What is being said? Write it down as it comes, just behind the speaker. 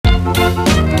Welcome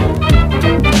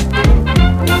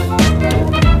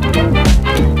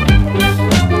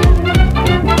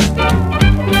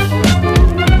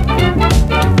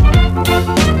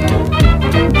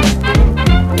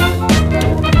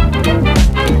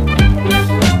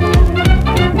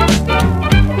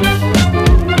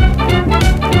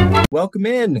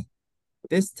in.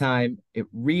 This time, it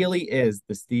really is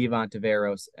the Steve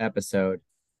Ontiveros episode.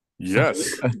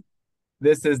 Yes.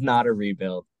 This is not a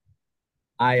rebuild.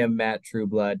 I am Matt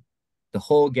Trueblood. The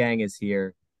whole gang is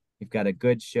here. We've got a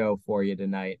good show for you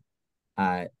tonight.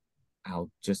 I'll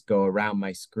just go around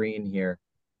my screen here.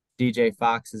 DJ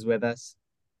Fox is with us.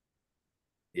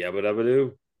 Yabba dabba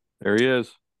doo. There he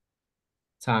is.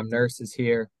 Tom Nurse is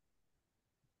here.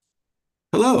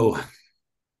 Hello.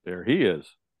 There he is.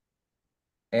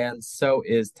 And so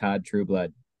is Todd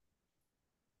Trueblood.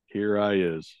 Here I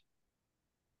is.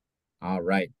 All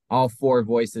right. All four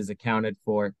voices accounted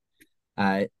for.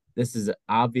 This is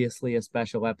obviously a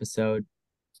special episode.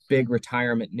 Big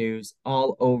retirement news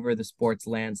all over the sports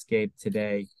landscape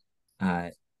today.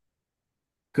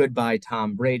 Goodbye,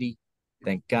 Tom Brady.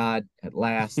 Thank God, at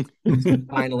last.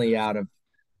 Finally out of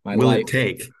my Will life. it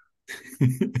take?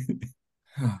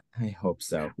 I hope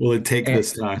so. Will it take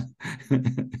this time?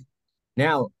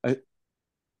 Now,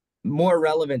 more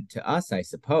relevant to us, I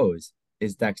suppose,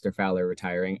 is Dexter Fowler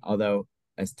retiring. Although,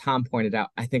 as Tom pointed out,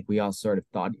 I think we all sort of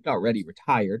thought he'd already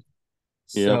retired.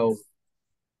 So,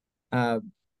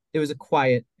 it was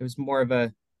more of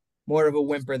a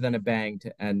whimper than a bang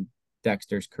to end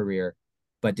Dexter's career.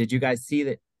 But did you guys see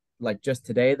that? Like just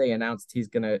today, they announced he's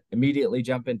going to immediately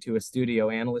jump into a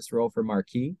studio analyst role for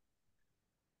Marquee.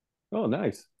 Oh,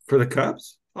 nice. For the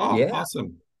Cubs? Oh, yeah.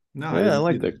 Awesome. No, I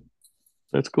like that.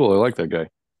 That's cool. I like that guy.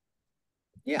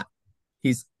 Yeah.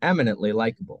 He's eminently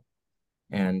likable.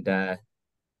 And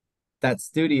that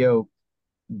studio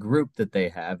group that they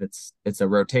have, it's a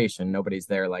rotation. Nobody's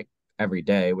there like every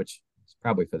day, which is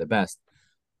probably for the best.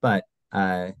 But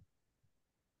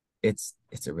it's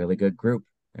a really good group.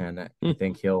 And I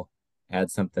think he'll add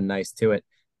something nice to it.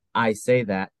 I say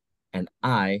that, and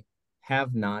I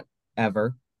have not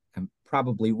ever, and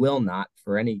probably will not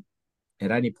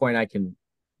at any point I can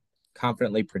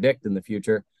confidently predict in the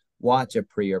future, watch a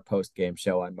pre or post game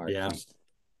show on Marquee. Yeah.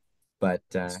 But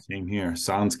same here.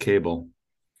 Sounds cable.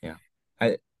 Yeah.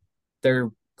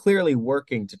 They're clearly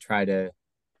working to try to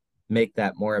make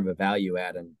that more of a value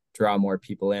add and draw more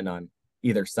people in on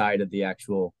either side of the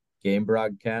actual game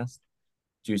broadcast,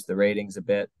 juice the ratings a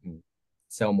bit and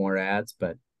sell more ads.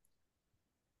 But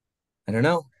I don't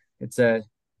know. It's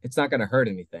not going to hurt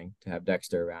anything to have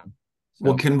Dexter around. So.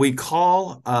 Well, can we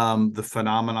call the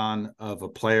phenomenon of a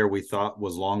player we thought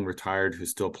was long retired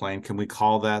who's still playing? Can we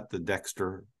call that the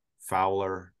Dexter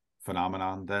Fowler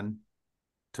phenomenon then,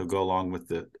 to go along with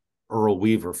the Earl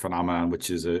Weaver phenomenon, which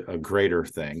is a greater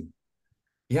thing?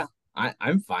 Yeah,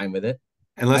 I'm fine with it.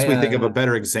 Unless we think of a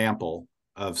better example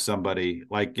of somebody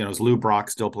like, is Lou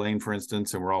Brock still playing, for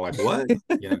instance, and we're all like, what?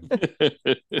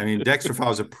 I mean, Dexter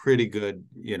Fowler's a pretty good,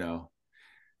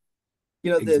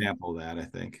 example of that, I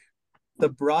think. The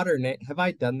broader name, have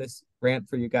I done this rant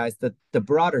for you guys? The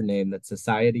broader name that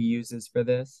society uses for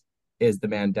this is the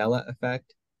Mandela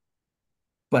effect.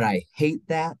 But I hate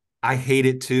that. I hate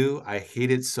it too. I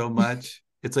hate it so much.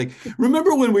 It's like,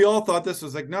 remember when we all thought this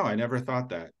was like, no, I never thought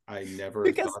that. I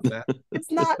never thought that.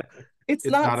 It's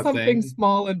not something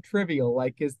small and trivial,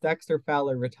 like is Dexter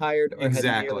Fowler retired or has he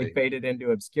nearly faded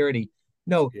into obscurity?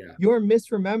 No, You're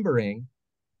misremembering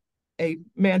a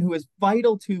man who is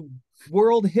vital to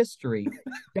world history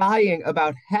dying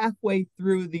about halfway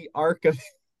through the arc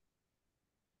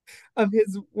of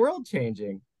his world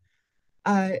changing.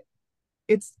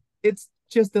 It's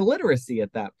just illiteracy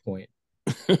at that point.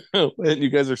 You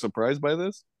guys are surprised by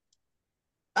this?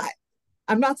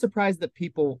 I'm not surprised that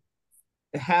people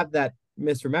have that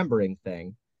misremembering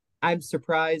thing. I'm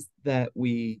surprised that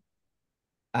we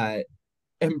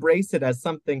embrace it as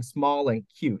something small and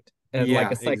cute and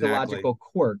like a psychological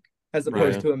quirk as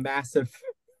opposed to a massive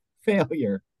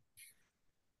failure.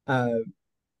 But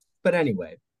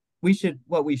anyway,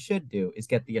 what we should do is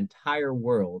get the entire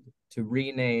world to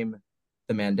rename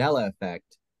the Mandela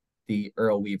effect the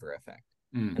Earl Weaver effect.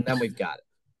 And then we've got it.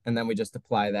 And then we just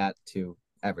apply that to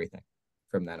everything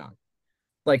from then on.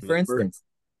 Like, for instance,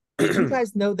 did you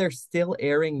guys know they're still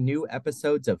airing new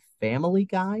episodes of Family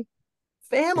Guy?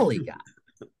 Family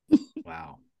Guy.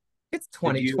 Wow. It's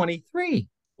 2023.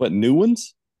 What, new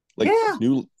ones? Like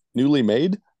newly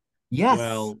made? Yes.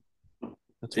 Well,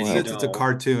 since it's a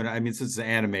cartoon, I mean, since it's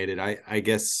animated, I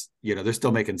guess, they're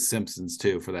still making Simpsons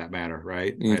too, for that matter,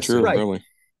 right? True, right. Really.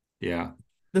 Yeah.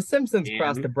 The Simpsons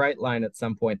crossed a And bright line at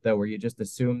some point, though, where you just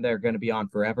assume they're going to be on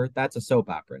forever. That's a soap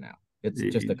opera now. It's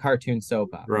just a cartoon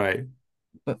soap opera. Right.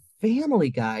 But Family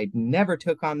Guy never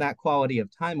took on that quality of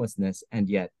timelessness, and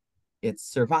yet it's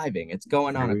surviving. It's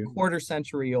going on a quarter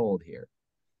century old here.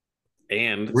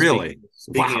 And really,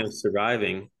 speaking of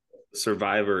surviving,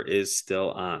 Survivor is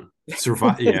still on. Yeah.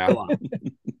 Still on.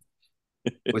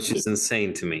 Which is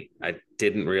insane to me. I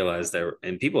didn't realize there,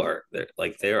 and people are there.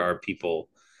 Like there are people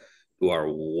who are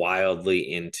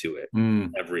wildly into it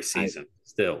every season.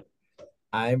 Still,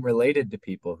 I'm related to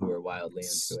people who are wildly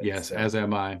into it. Yes, so. as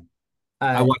am I.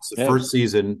 I watched the first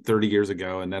season 30 years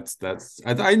ago, and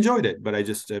I enjoyed it, but I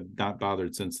just have not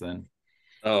bothered since then.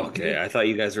 Oh, okay. I thought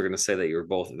you guys were going to say that you were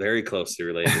both very closely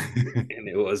related, and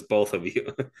it was both of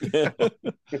you.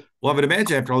 Well, I would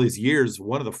imagine after all these years,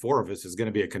 one of the four of us is going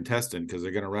to be a contestant because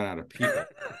they're going to run out of people.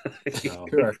 So.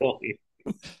 Sure.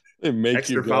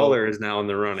 Dexter Fowler is now in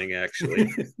the running,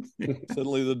 actually.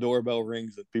 Suddenly the doorbell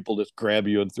rings and people just grab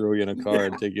you and throw you in a car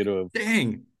and take you to a...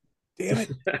 Damn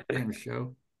it. Damn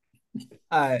show.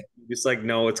 Just like,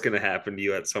 no, it's going to happen to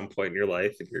you at some point in your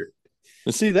life. And you're...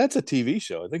 See, that's a TV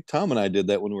show. I think Tom and I did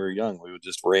that when we were young. We would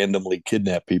just randomly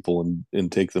kidnap people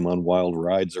and take them on wild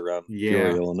rides around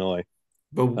Peoria, Illinois.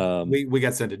 But we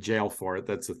got sent to jail for it.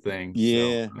 That's the thing.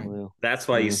 Yeah. So, well, that's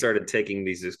why you started taking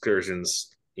these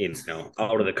excursions,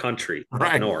 out of the country,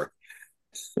 right north.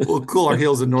 We'll cool our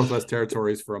heels in Northwest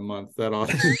Territories for a month. That all.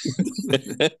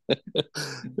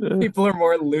 People are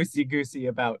more loosey-goosey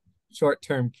about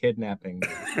short-term kidnapping.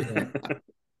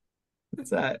 What's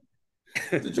that?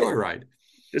 It's a joyride.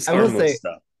 Just I will say,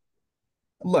 stuff.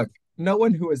 Look, no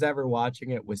one who was ever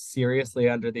watching it was seriously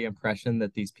under the impression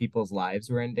that these people's lives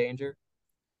were in danger.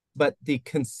 But the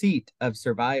conceit of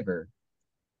Survivor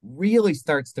really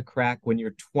starts to crack when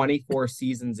you're 24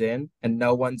 seasons in and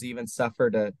no one's even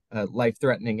suffered a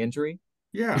life-threatening injury.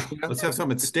 Yeah, let's have some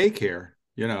at stake here,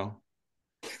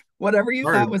 Whatever you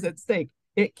thought was at stake,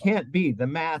 it can't be. The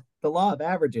math, the law of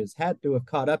averages had to have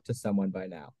caught up to someone by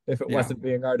now if it wasn't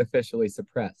being artificially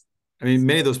suppressed. I mean,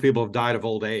 many of those people have died of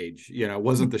old age. It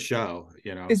wasn't the show,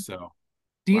 so.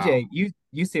 DJ, wow.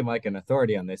 you seem like an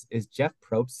authority on this. Is Jeff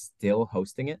Probst still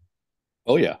hosting it?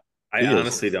 Oh, yeah. I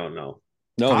honestly don't know.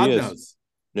 No, God he is. Knows.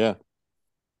 Yeah.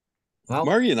 Well,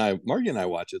 Margie and I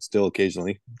watch it still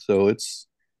occasionally. So it's,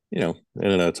 I don't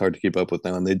know, it's hard to keep up with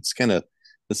now. And it's kind of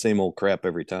the same old crap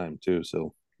every time too.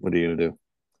 So what are you going to do?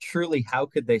 Truly, how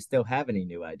could they still have any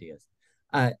new ideas?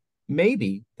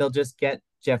 Maybe they'll just get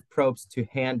Jeff Probst to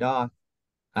hand off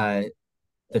the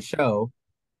show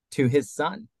to his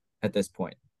son at this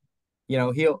point.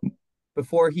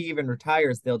 Before he even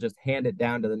retires, they'll just hand it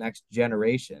down to the next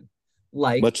generation.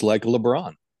 Much like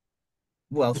LeBron.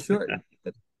 Well, sure.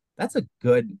 That's a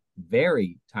good,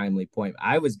 very timely point.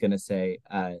 I was going to say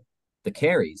the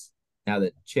Carries, now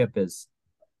that Chip is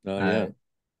come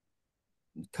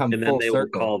and then full they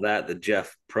circle. will call that the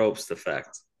Jeff Probst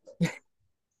effect.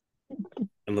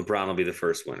 And LeBron will be the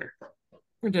first winner.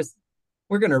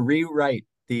 We're going to rewrite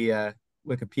the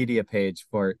Wikipedia page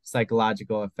for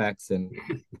psychological effects and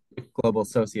global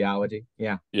sociology.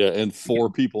 Yeah. Yeah, and 4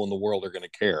 people in the world are going to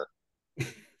care.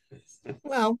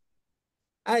 Well,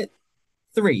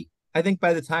 3. I think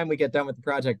by the time we get done with the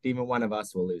project, even one of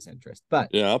us will lose interest. But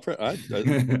yeah,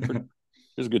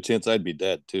 there's a good chance I'd be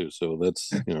dead too. So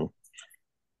that's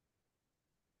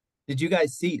Did you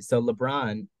guys see? So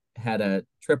LeBron had a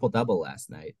triple-double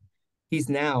last night. He's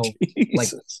now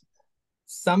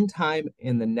sometime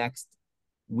in the next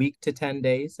week to 10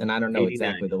 days, and I don't know 89.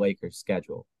 exactly the Lakers'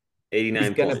 schedule.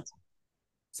 89 points.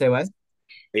 Say what?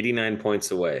 89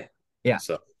 points away. Yeah.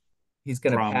 So he's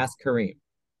going to pass Kareem.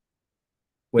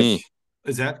 Which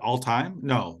is that all time?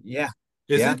 No. Yeah.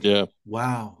 Is it? Yeah.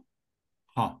 Wow.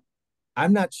 Huh.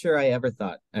 I'm not sure I ever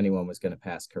thought anyone was going to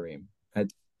pass Kareem.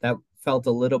 That felt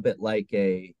a little bit like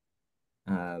a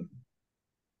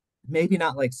maybe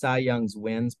not like Cy Young's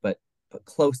wins, but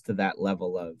close to that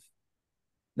level of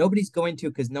nobody's going to,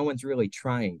 because no one's really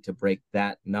trying to break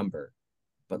that number.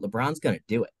 But LeBron's going to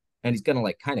do it, and he's going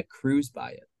to kind of cruise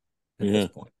by it at this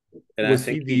point. And was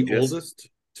he the oldest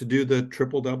to do the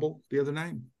triple-double the other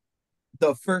night?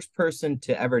 The first person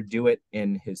to ever do it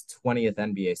in his 20th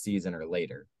NBA season or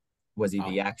later. Was he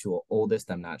the actual oldest?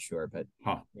 I'm not sure, but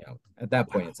at that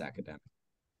point, it's academic.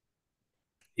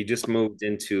 He just moved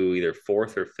into either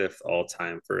 4th or 5th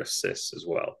all-time for assists as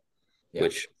well,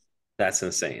 which that's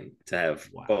insane to have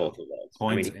both of those.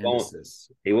 Points and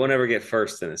assists. He won't ever get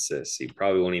first in assists. He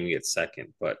probably won't even get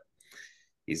second, but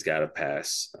he's got to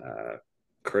pass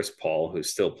Chris Paul,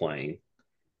 who's still playing.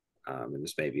 And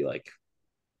this may be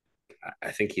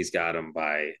I think he's got him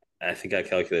by I think I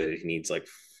calculated he needs like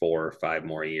 4 or 5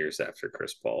 more years after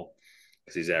Chris Paul,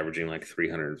 because he's averaging like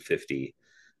 350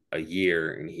 a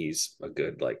year, and he's a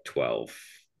good like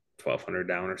 1,200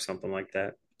 down or something like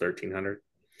that, 1,300.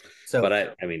 So, but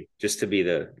I mean, just to be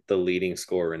the leading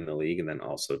scorer in the league, and then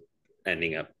also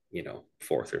ending up,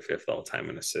 fourth or fifth all time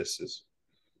in assists is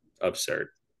absurd.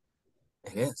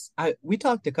 it is. We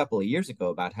talked a couple of years ago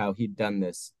about how he'd done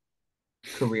this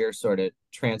career sort of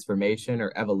transformation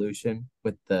or evolution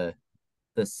with the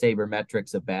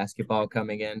sabermetrics of basketball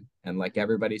coming in, and like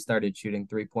everybody started shooting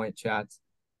 3-point shots.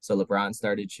 So LeBron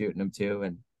started shooting them too,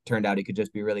 and turned out he could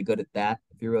just be really good at that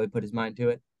if he really put his mind to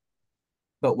it.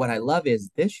 But what I love is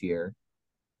this year,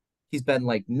 he's been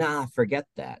like, nah, forget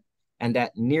that. And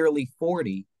at nearly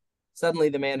 40, suddenly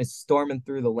the man is storming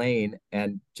through the lane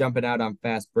and jumping out on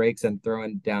fast breaks and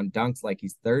throwing down dunks like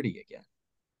he's 30 again.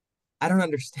 I don't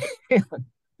understand.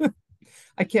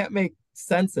 I can't make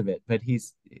sense of it, but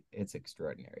it's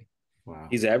extraordinary. Wow.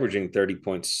 He's averaging 30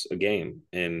 points a game,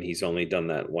 and he's only done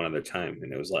that one other time,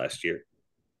 and it was last year.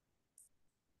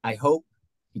 I hope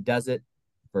he does it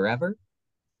forever.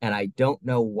 And I don't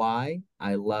know why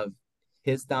I love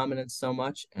his dominance so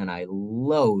much, and I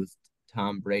loathed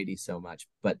Tom Brady so much,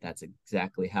 but that's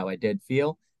exactly how I did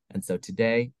feel. And so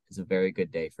today is a very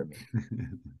good day for me.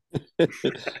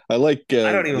 I like.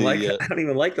 I don't even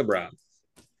like LeBron.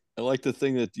 I like the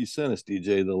thing that you sent us,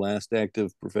 DJ. The last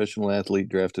active professional athlete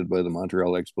drafted by the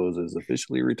Montreal Expos is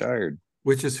officially retired.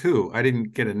 Which is who? I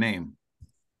didn't get a name.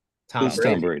 Tom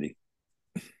Brady.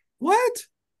 What?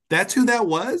 That's who that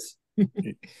was?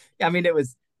 I mean, it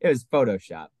was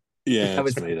Photoshop. Yeah, that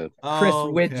was made up. Chris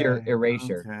Widger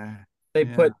erasure. Okay. They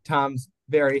put Tom's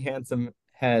very handsome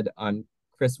head on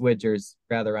Chris Widger's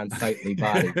rather unsightly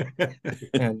body.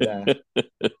 And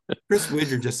Chris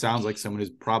Widger just sounds like someone who's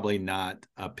probably not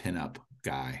a pinup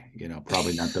guy,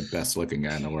 probably not the best looking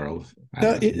guy in the world.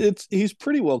 No, he's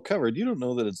pretty well covered. You don't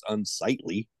know that it's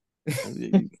unsightly.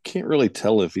 You can't really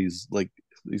tell if he's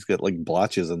got like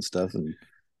blotches and stuff, and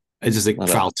it's just like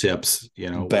foul tips,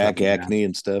 back acne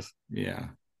and stuff. Yeah.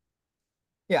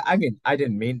 Yeah, I mean, I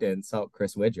didn't mean to insult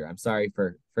Chris Widger. I'm sorry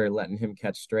for letting him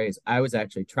catch strays. I was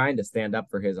actually trying to stand up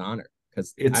for his honor,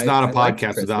 because it's not a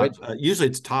podcast without. Usually,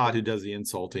 it's Todd who does the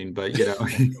insulting, but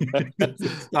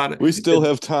we still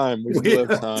have time. We still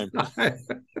have time.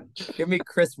 Give me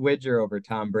Chris Widger over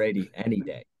Tom Brady any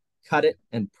day. Cut it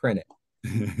and print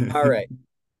it. All right.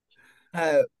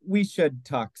 We should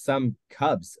talk some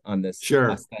Cubs on this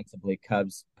ostensibly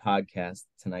Cubs podcast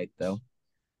tonight, though.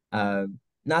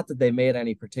 Not that they made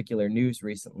any particular news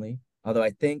recently, although I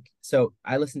think so.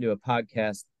 I listened to a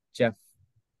podcast.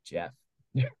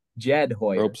 Jed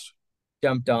Hoyer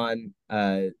jumped on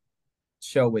a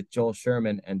show with Joel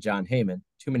Sherman and John Heyman.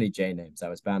 Too many J names. I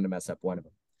was bound to mess up one of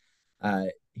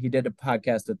them. He did a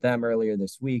podcast with them earlier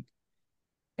this week,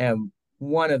 and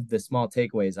one of the small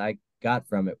takeaways I got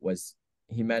from it was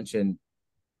he mentioned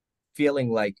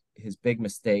feeling like his big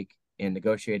mistake in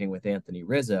negotiating with Anthony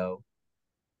Rizzo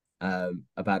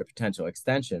about a potential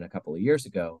extension a couple of years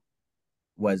ago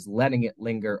was letting it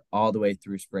linger all the way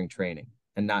through spring training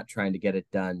and not trying to get it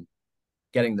done,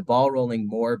 getting the ball rolling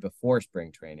more before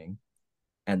spring training,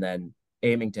 and then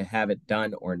aiming to have it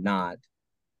done or not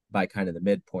by kind of the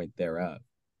midpoint thereof.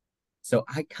 So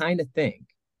I kind of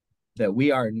think that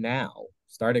we are now,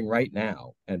 starting right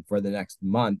now, and for the next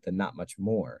month and not much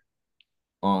more,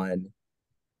 on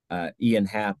Ian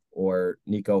Happ or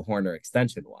Nico Horner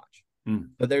extension watch.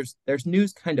 So there's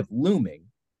news kind of looming,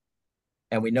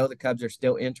 and we know the Cubs are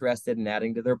still interested in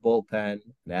adding to their bullpen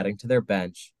and adding to their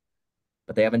bench,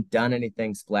 but they haven't done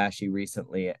anything splashy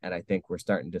recently, and I think we're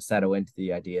starting to settle into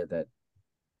the idea that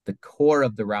the core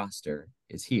of the roster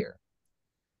is here.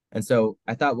 And so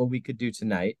I thought what we could do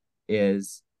tonight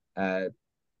is go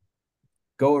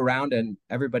around and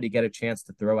everybody get a chance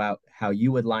to throw out how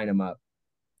you would line them up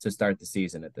to start the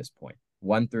season at this point.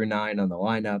 1 through 9 on the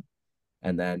lineup,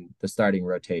 and then the starting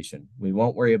rotation. We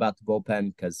won't worry about the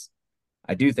bullpen because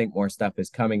I do think more stuff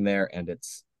is coming there, and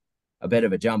it's a bit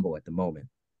of a jumble at the moment.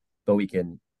 But we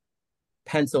can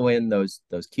pencil in those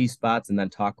key spots and then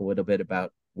talk a little bit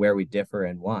about where we differ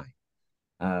and why.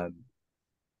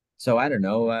 So I don't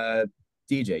know,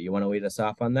 DJ, you want to lead us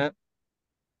off on that?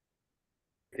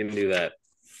 Can do that.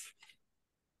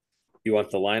 You want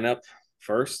the lineup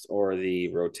first or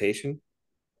the rotation?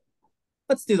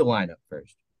 Let's do the lineup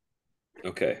first.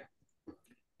 Okay.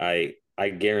 I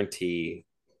guarantee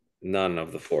none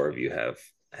of the 4 of you have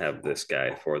this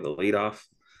guy for the leadoff,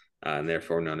 and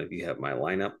therefore none of you have my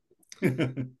lineup.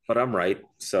 But I'm right.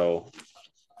 So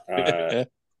I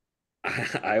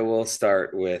will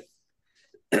start with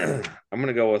I'm going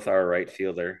to go with our right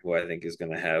fielder, who I think is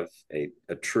going to have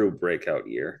a true breakout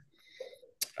year.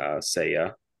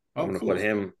 Seiya. I'm going to put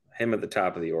him at the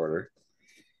top of the order.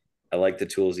 I like the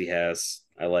tools he has.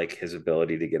 I like his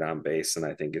ability to get on base, and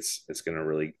I think it's going to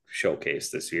really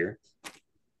showcase this year.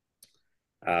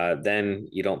 Then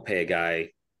you don't pay a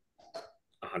guy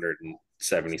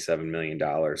 $177 million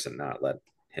and not let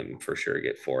him for sure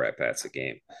get 4 at-bats a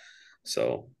game.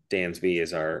 So Dansby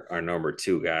is our number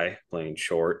 2 guy playing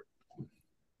short.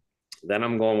 Then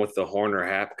I'm going with the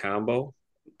Horner-Hap combo.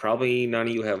 Probably none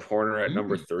of you have Horner at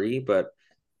number 3, but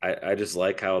I just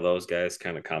like how those guys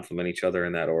kind of complement each other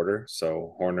in that order.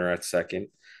 So Horner at second,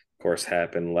 of course,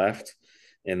 Hap in left.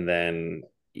 And then,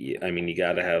 I mean, you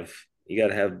got to have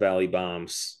Bally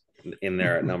Bombs in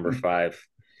there at number 5.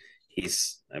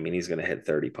 He's going to hit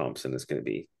 30 pumps, and it's going to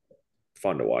be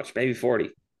fun to watch. Maybe 40.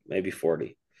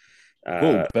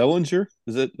 Bellinger?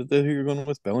 Is that who you're going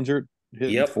with? Bellinger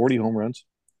hitting 40 home runs?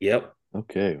 Yep.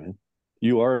 Okay, man.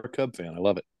 You are a Cub fan. I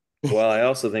love it. Well, I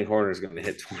also think Horner's going to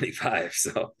hit 25.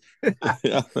 So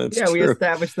yeah, we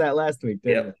established that last week.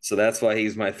 Didn't we? So that's why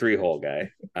he's my 3-hole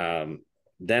guy.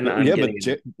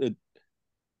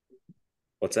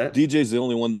 What's that? DJ's the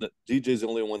only one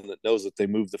that knows that they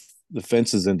moved the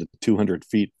fences into 200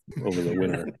 feet over the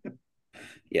winter.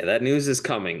 Yeah, that news is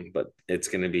coming, but it's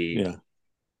going to be,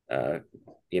 kind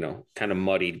of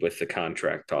muddied with the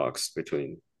contract talks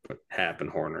between Hap and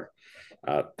Horner.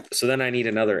 So then I need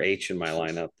another H in my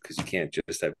lineup because you can't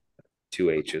just have 2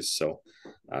 H's. So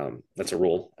that's a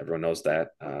rule. Everyone knows that.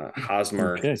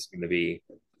 Hosmer is going to be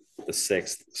the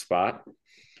 6th spot.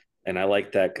 And I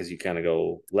like that because you kind of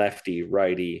go lefty,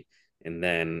 righty, and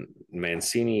then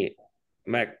Mancini.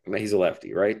 He's a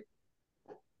lefty, right?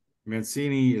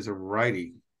 Mancini is a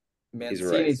righty.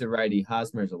 Mancini's a righty.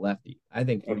 Hosmer's a lefty. I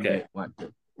think you might want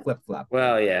to flip-flop.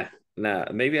 Well, yeah. Nah,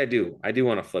 maybe I do. I do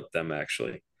want to flip them,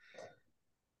 actually.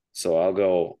 So I'll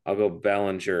go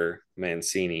Bellinger,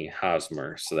 Mancini,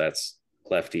 Hosmer. So that's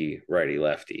lefty, righty,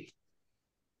 lefty.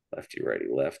 Lefty, righty,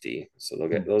 lefty. So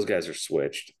those guys are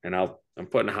switched. And I'm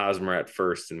putting Hosmer at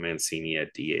first and Mancini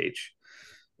at DH.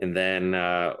 And then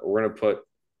we're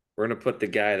gonna put the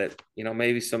guy that,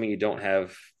 maybe some of you don't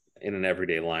have in an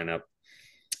everyday lineup,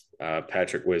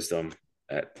 Patrick Wisdom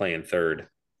at playing third.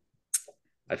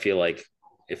 I feel like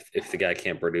if the guy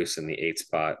can't produce in the 8th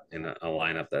spot in a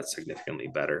lineup that's significantly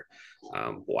better,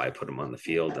 why put him on the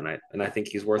field? And I think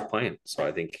he's worth playing. So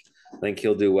I think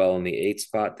he'll do well in the 8th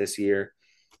spot this year.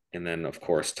 And then, of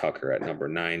course, Tucker at number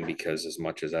 9, because as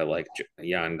much as I like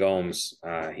Yan Gomes,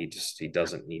 he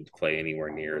doesn't need to play anywhere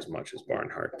near as much as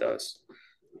Barnhart does.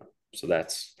 So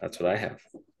that's what I have.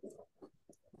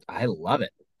 I love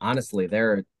it. Honestly,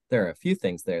 there are a few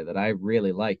things there that I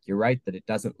really like. You're right that it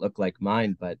doesn't look like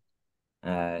mine, but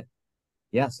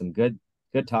some good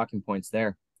talking points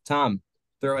there. Tom,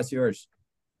 throw us yours.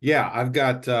 Yeah, I've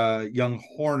got young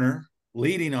Horner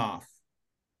leading off.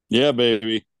 Yeah,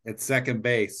 baby. At second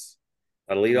base.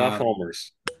 Leadoff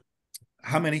homers.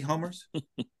 How many homers?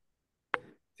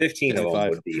 15 of them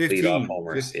would be leadoff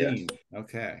homers. 15. Yeah.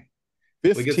 Okay.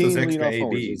 15 we get those extra leadoff ABs,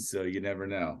 homers. so you never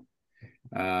know.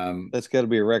 That's got to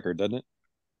be a record, doesn't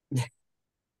it?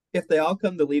 If they all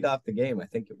come to lead off the game, I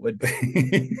think it would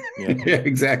be. Yeah,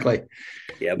 exactly.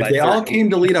 Yeah, if they all came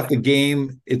to lead off the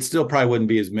game, it still probably wouldn't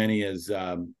be as many as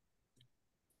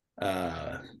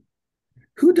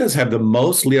who does have the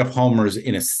most leadoff homers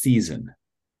in a season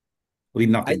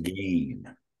leading off the game?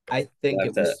 I think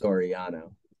it was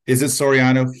Soriano. Is it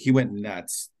Soriano? He went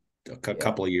nuts a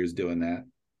couple of years doing that.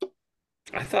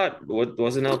 I thought,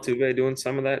 wasn't Altuve doing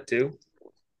some of that too?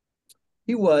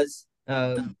 He was.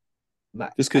 Just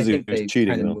because he was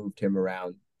cheating. Kind of moved him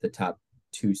around the top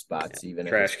 2 spots, even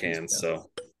trash cans. So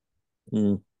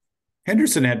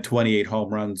Henderson had 28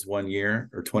 home runs one year,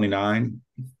 or 29.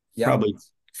 Yep. Probably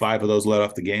 5 of those let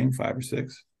off the game, 5 or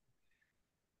 6.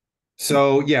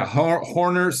 So yeah,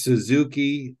 Horner,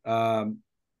 Suzuki, the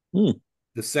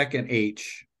second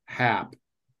H, Hap,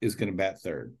 is going to bat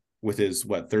third with his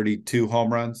 32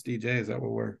 home runs. DJ, is that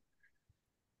what we're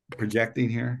projecting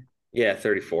here? Yeah,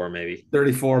 34 maybe.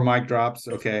 34 mic drops.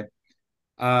 Okay.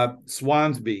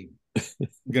 Swansby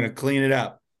going to clean it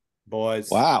up, boys.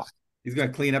 Wow. He's going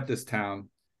to clean up this town.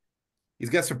 He's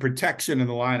got some protection in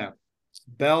the lineup.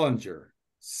 Bellinger,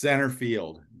 center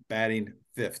field, batting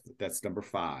 5th. That's number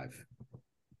 5.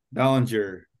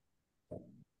 Bellinger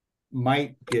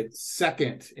might get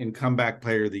 2nd in comeback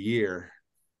player of the year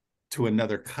to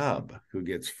another Cub who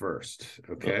gets 1st.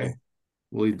 Okay.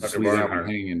 We'll just leave that one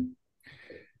hanging.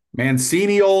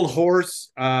 Mancini, old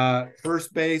horse,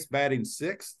 first base, batting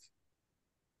 6th.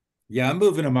 Yeah, I'm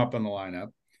moving him up on the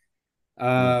lineup.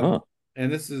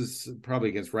 and this is probably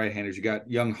against right-handers. You got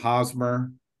young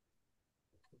Hosmer.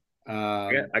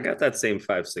 I got that same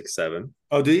 5, 6, 7.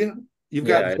 Oh, do you? You've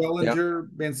got Yep. Bellinger,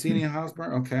 Mancini, and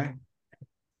Hosmer. Okay,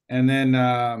 and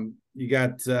then you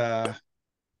got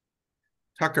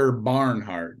Tucker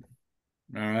Barnhart.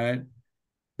 All right,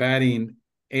 batting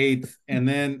 8th, and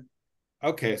then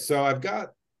okay, so I've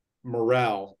got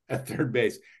Morel at third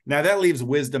base. Now that leaves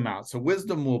Wisdom out. So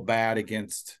Wisdom will bat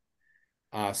against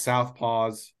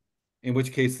Southpaws, in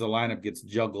which case the lineup gets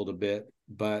juggled a bit.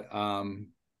 But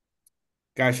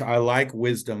gosh, I like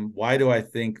Wisdom. Why do I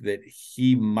think that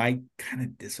he might kind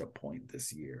of disappoint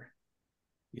this year?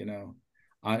 You know,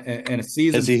 and a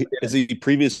season. Has he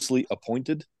previously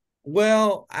appointed?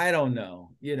 Well, I don't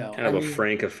know. Kind of a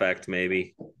Frank effect,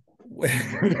 maybe.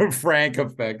 Frank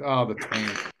effect. Oh, the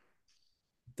tank.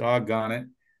 Doggone it.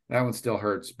 That one still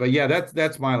hurts. But yeah,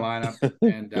 that's my lineup,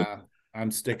 and I'm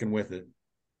sticking with it.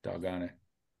 Doggone it.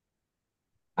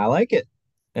 I like it.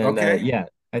 And okay. Yeah,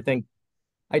 I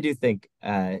do think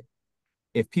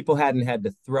if people hadn't had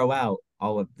to throw out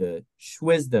all of the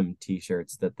Schwisdom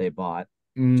t-shirts that they bought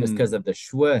just because of the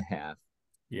Schwa half,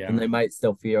 then they might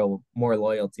still feel more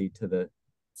loyalty to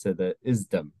the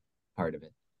Isdom part of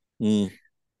it.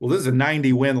 Well, this is a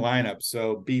 90 win lineup,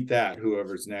 so beat that,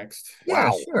 whoever's next. Yeah,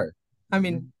 wow. Sure. I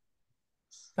mean,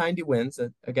 90 wins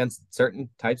against certain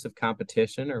types of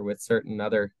competition or with certain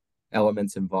other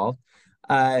elements involved.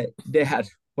 Dad,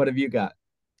 what have you got?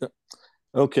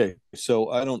 Okay, so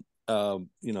I don't,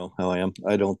 you know how I am.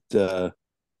 I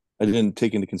didn't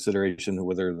take into consideration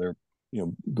whether they're,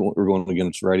 going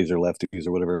against righties or lefties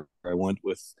or whatever. I went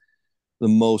with the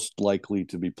most likely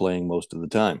to be playing most of the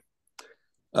time.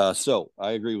 So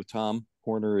I agree with Tom.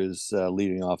 Horner is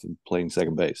leading off and playing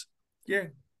second base. Yeah.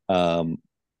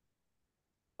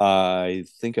 I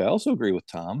think I also agree with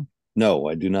Tom. No,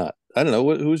 I do not. I don't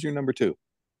know. Who's your number 2?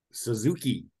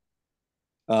 Suzuki.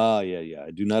 Yeah.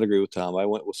 I do not agree with Tom. I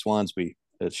went with Swansby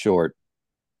at short.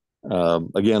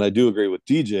 Again, I do agree with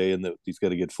DJ in that he's got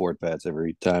to get 4 at-bats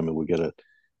every time, and we got to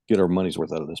get our money's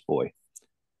worth out of this boy.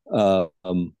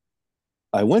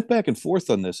 I went back and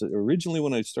forth on this. Originally,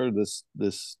 when I started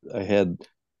this I had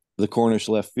the Cornish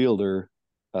left fielder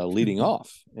leading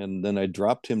off, and then I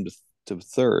dropped him to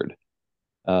third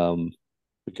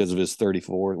because of his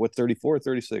 34 or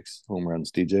 36 home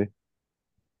runs, DJ?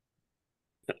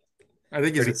 I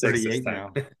think he's at 38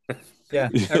 now. Yeah,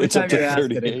 every time you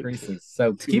ask, it increases.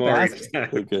 So keep asking.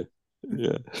 Okay,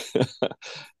 yeah.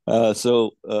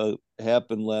 So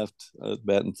Happen left,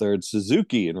 batting third.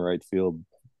 Suzuki in right field,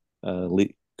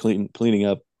 cleaning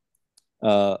up.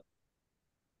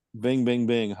 Bing, bing,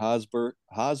 bing.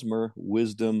 Hosmer,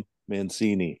 Wisdom,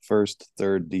 Mancini, first,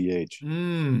 third, DH.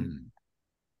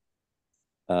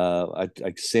 I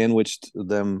sandwiched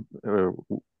them,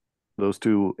 those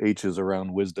 2 H's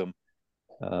around Wisdom.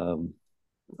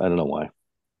 I don't know why,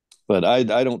 but I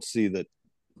don't see that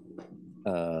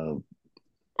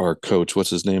our coach, what's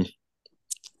his name,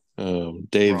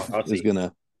 Dave, is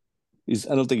gonna.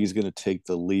 I don't think he's gonna take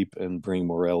the leap and bring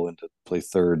Morel in to play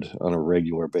third on a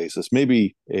regular basis.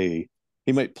 Maybe he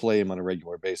might play him on a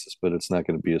regular basis, but it's not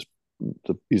going to be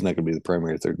he's not going to be the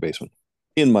primary third baseman,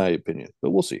 in my opinion. But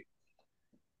we'll see.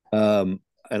 And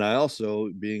I also,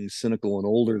 being cynical and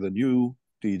older than you,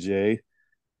 DJ,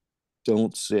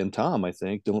 and Tom, I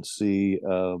think, don't see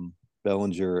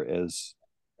Bellinger as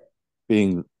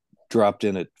being dropped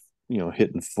in at,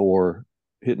 hitting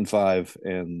 5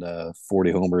 and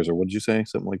 40 homers, or what did you say?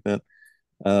 Something like that.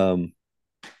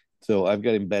 So I've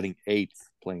got him batting 8th,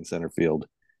 playing center field,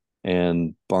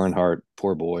 and Barnhart,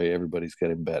 poor boy, everybody's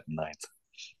got him batting 9th.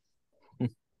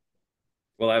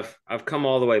 Well, I've come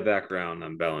all the way back around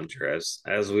on Bellinger,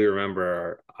 as we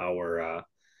remember our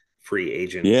free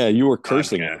agent. Yeah, you were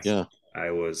cursing it. Yeah,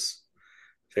 I was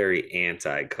very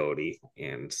anti Cody,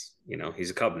 and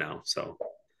he's a Cub now, so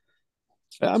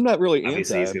I'm not really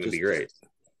obviously anti. He's going to be great.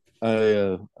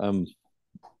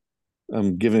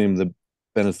 I'm giving him the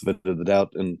benefit of the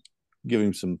doubt and give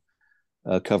him some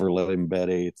cover, let him bat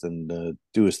 8th and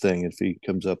do his thing. If he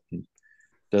comes up and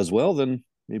does well, then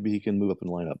maybe he can move up and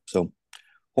line up. So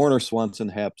Horner, Swanson,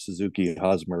 Happ, Suzuki,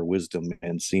 Hosmer, Wisdom,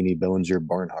 Mancini, Bellinger,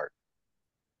 Barnhart.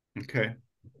 Okay.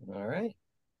 All right.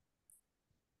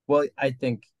 Well, I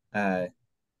think, and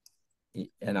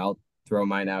I'll throw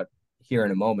mine out here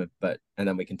in a moment, and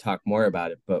then we can talk more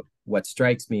about it. But what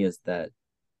strikes me is that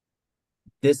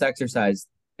this exercise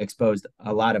exposed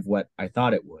a lot of what I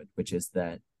thought it would, which is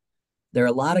that there are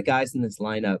a lot of guys in this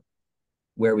lineup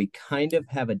where we kind of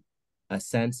have a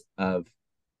sense of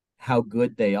how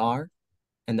good they are,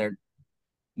 and they're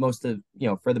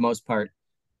for the most part,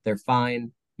 they're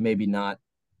fine, maybe not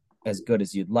as good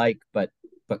as you'd like, but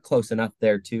close enough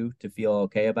there too to feel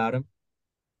okay about him.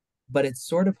 But it's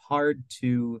sort of hard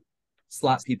to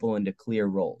slot people into clear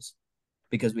roles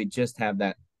because we just have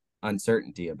that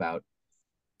uncertainty about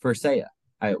for Seiya.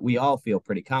 We all feel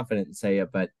pretty confident in Seiya,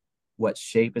 but what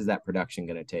shape is that production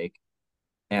going to take?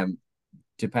 And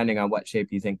depending on what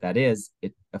shape you think that is,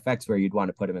 it affects where you'd want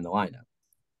to put him in the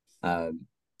lineup.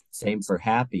 Same for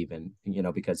Hap, even,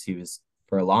 because he was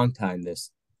for a long time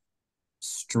this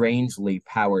strangely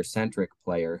power centric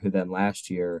player who then last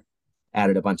year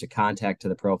added a bunch of contact to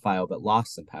the profile but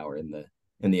lost some power in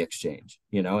the exchange,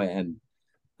 and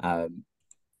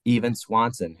even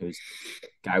Swanson, who's a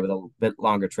guy with a bit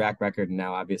longer track record and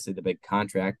now obviously the big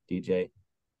contract. DJ,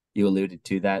 you alluded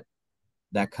to that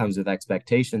comes with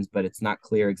expectations, but it's not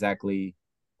clear exactly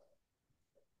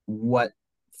what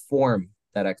form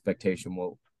that expectation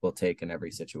will take in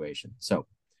every situation. So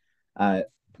my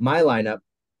lineup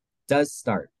does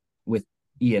start with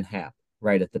Ian Happ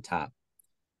right at the top.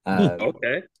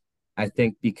 Okay. I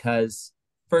think because,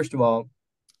 first of all,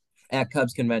 at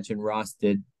Cubs convention, Ross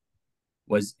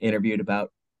was interviewed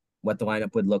about what the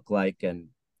lineup would look like and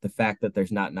the fact that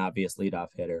there's not an obvious leadoff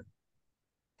hitter.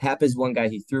 Happ is one guy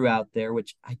he threw out there,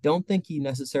 which I don't think he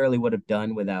necessarily would have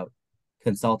done without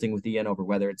consulting with Ian over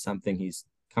whether it's something he's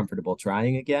comfortable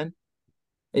trying again.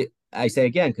 I say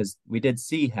again because we did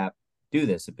see Happ do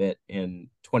this a bit in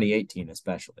 2018,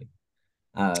 especially.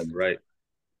 Right.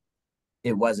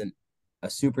 It wasn't a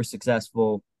super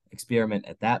successful experiment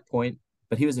at that point,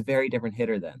 but he was a very different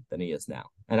hitter then than he is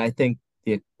now. And I think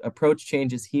the approach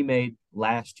changes he made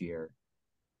last year,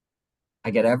 I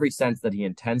get every sense that he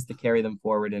intends to carry them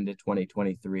forward into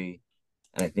 2023,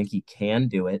 and I think he can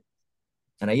do it.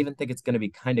 And I even think it's going to be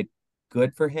kind of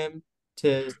good for him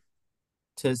to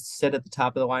sit at the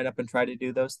top of the lineup and try to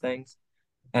do those things.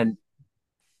 And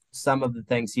some of the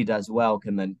things he does well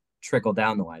can then trickle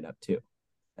down the lineup too.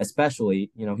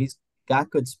 Especially, he's got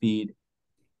good speed.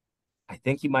 I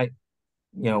think he might,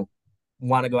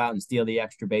 want to go out and steal the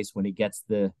extra base when he gets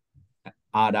the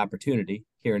odd opportunity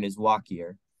here in his walk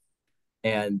year.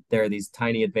 And there are these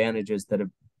tiny advantages that have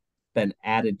been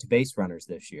added to base runners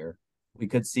this year. We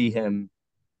could see him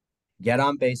get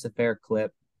on base a fair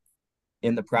clip.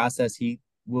 In the process, he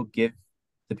will give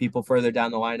the people further down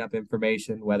the lineup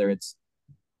information, whether it's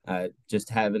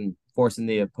just forcing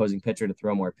the opposing pitcher to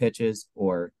throw more pitches,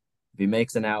 or if he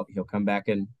makes an out, he'll come back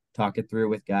and talk it through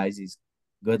with guys. He's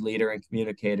a good leader and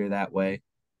communicator that way.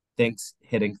 Thinks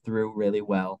hitting through really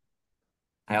well.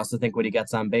 I also think when he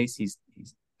gets on base, he's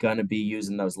gonna be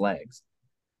using those legs.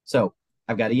 So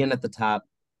I've got Ian at the top.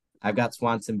 I've got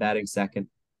Swanson batting second,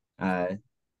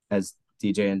 as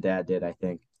DJ and Dad did, I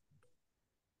think.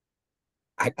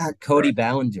 I got Cody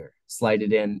Ballinger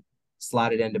slotted in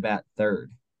to bat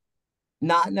third.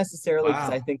 Not necessarily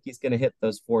because I think he's going to hit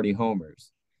those 40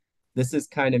 homers. This is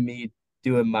kind of me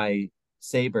doing my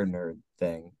Saber nerd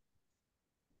thing.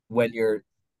 When you're,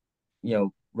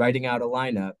 writing out a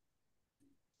lineup,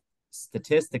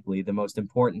 statistically, the most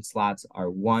important slots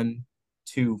are 1,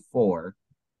 2, 4,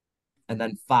 and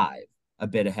then 5, a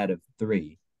bit ahead of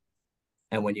 3.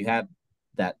 And when you have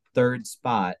that third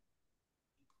spot,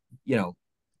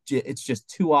 it's just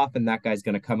too often that guy's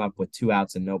going to come up with 2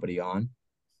 outs and nobody on.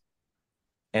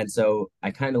 And so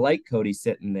I kind of like Cody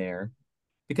sitting there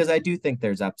because I do think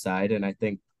there's upside. And I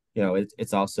think,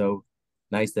 it's also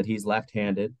nice that he's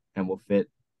left-handed and will fit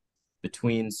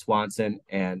between Swanson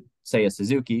and Seiya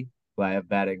Suzuki, who I have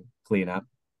batting cleanup,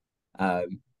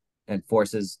 and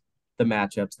forces the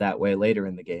matchups that way later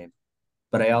in the game.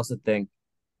 But I also think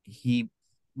he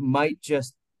might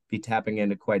just be tapping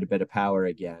into quite a bit of power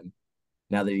again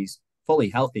now that he's fully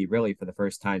healthy, really, for the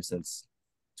first time since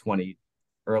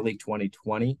early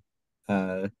 2020.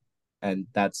 And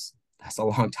that's a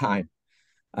long time.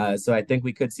 So I think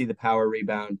we could see the power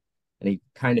rebound, and he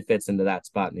kind of fits into that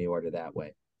spot in the order that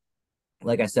way.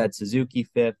 Like I said, Suzuki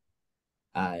 5th,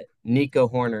 Nico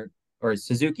Horner, or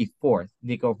Suzuki 4th,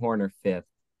 Nico Horner 5th,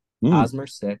 Hosmer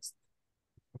 6th,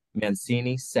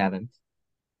 Mancini 7th,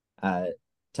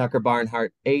 Tucker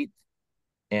Barnhart 8th,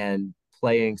 and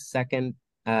playing second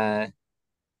leadoff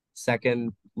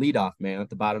man at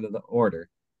the bottom of the order,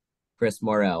 Chris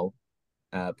Morel,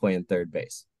 playing third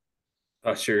base.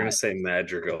 Oh, sure, you're gonna say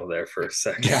Madrigal there for a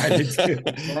second. Yeah, I did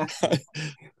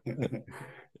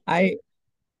too.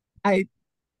 I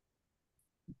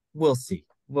we'll see.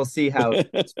 We'll see how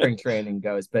spring training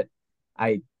goes, but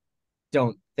I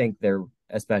don't think they're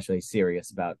especially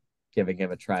serious about giving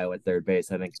him a trial at third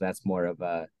base. I think that's more of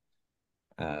a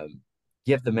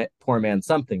give the poor man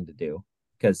something to do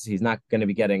because he's not going to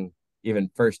be getting even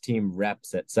first team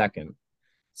reps at second.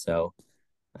 So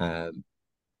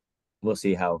we'll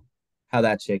see how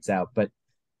that shakes out. But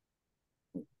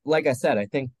like I said, I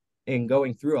think in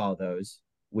going through all those,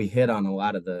 we hit on a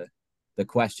lot of the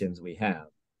questions we have.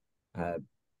 Uh,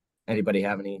 Anybody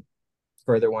have any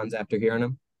further ones after hearing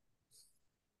them?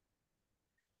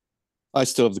 I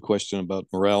still have the question about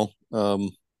morale.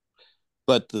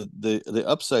 But the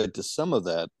upside to some of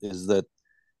that is that,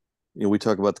 we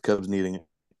talk about the Cubs needing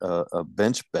a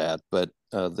bench bat, but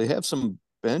they have some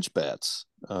bench bats.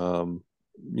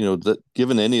 That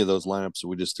given any of those lineups that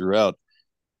we just threw out,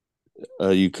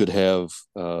 you could have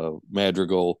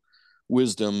Madrigal,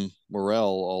 Wisdom, Morel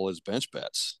all as bench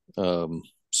bats.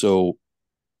 So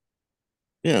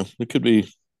it could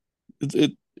be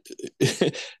it,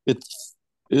 it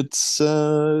it's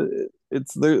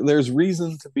there's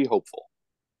reason to be hopeful.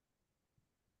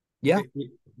 Yeah.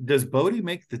 Does Bodie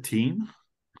make the team?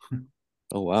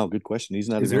 Oh wow, good question. He's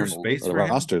not Is even there on space the for him?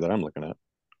 roster that I'm looking at.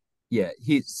 Yeah,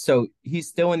 he's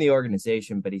still in the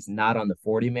organization, but he's not on the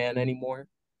 40 man anymore.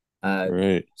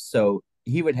 Right. So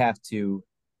he would have to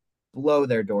blow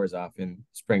their doors off in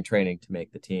spring training to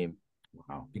make the team.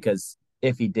 Wow. Because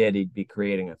if he did, he'd be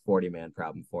creating a 40 man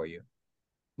problem for you.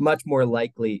 Much more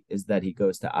likely is that he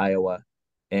goes to Iowa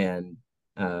and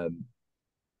kind,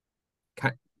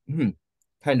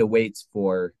 kind of waits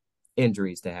for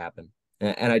injuries to happen.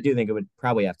 And I do think it would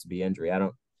probably have to be injury. I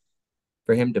don't,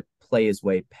 for him to play his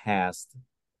way past,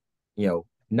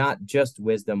 not just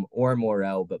Wisdom or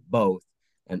Morel, but both,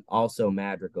 and also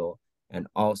Madrigal, and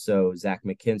also Zach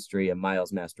McKinstry and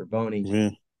Miles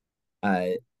Mastroboni.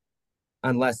 Yeah.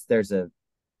 Unless there's a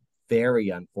very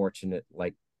unfortunate,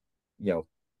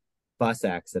 bus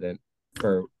accident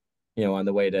for, on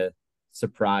the way to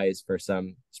Surprise for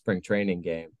some spring training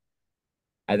game.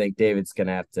 I think David's going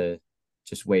to have to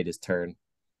just wait his turn.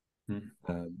 And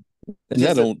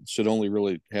that should only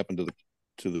really happen to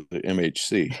the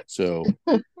MHC. So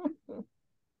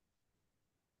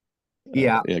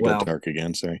yeah, it got dark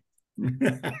again. Sorry.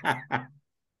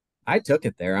 I took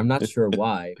it there. I'm not sure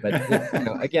why, but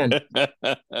again,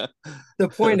 the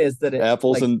point is that and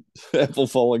apple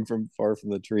falling from far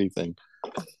from the tree thing.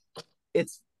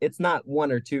 It's not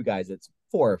one or two guys. It's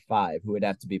 4 or 5 who would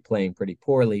have to be playing pretty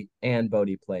poorly and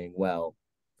Bodie playing well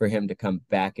for him to come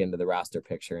back into the roster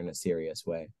picture in a serious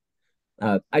way.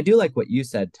 I do like what you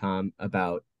said, Tom,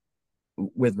 about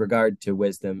with regard to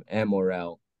Wisdom and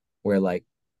Morel, where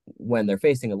when they're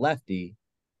facing a lefty,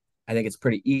 I think it's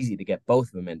pretty easy to get both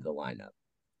of them into the lineup.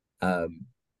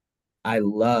 I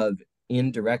love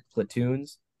indirect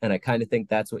platoons, and I kind of think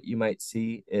that's what you might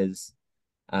see is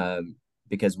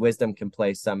because Wisdom can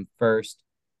play some first,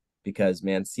 because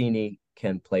Mancini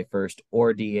can play first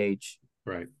or DH.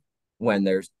 Right. When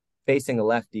they're facing a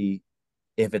lefty,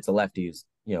 if it's a lefty who's,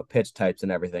 pitch types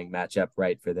and everything match up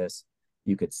right for this,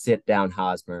 you could sit down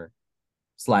Hosmer,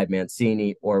 slide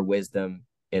Mancini or Wisdom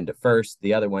into first.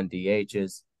 The other one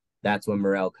DHs. That's when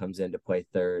Morel comes in to play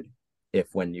third.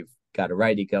 If when you've got a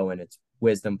righty going, it's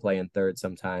Wisdom playing third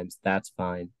sometimes, that's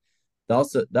fine.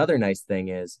 The other nice thing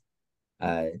is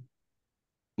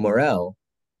Morel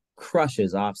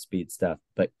crushes off-speed stuff,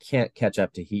 but can't catch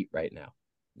up to heat right now.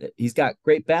 He's got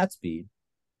great bat speed,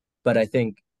 but I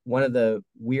think one of the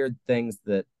weird things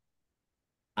that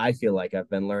I feel like I've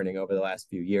been learning over the last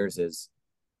few years is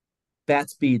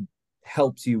bat speed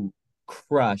helps you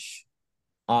crush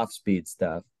off-speed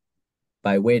stuff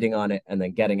by waiting on it and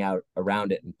then getting out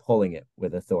around it and pulling it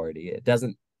with authority. It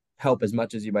doesn't help as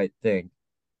much as you might think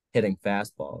hitting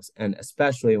fastballs, and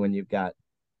especially when you've got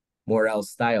Morel's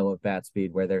style of bat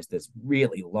speed where there's this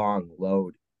really long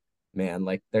load, man.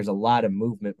 There's a lot of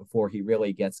movement before he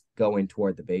really gets going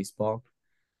toward the baseball.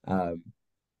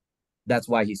 That's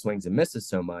why he swings and misses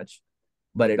so much,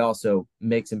 but it also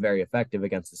makes him very effective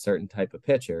against a certain type of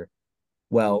pitcher.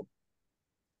 Well,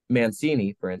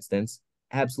 Mancini, for instance,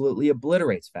 absolutely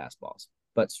obliterates fastballs,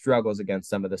 but struggles against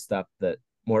some of the stuff that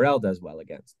Morel does well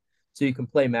against. So you can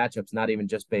play matchups not even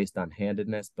just based on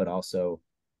handedness, but also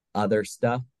other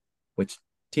stuff, which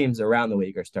teams around the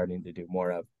league are starting to do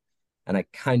more of. And I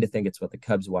kind of think it's what the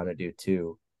Cubs want to do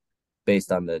too,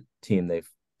 based on the team they've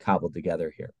cobbled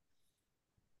together here.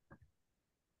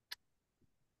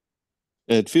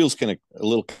 It feels kind of a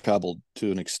little cobbled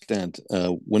to an extent.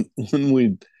 When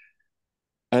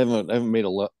I haven't made a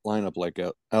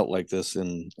lineup out like this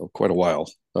in quite a while.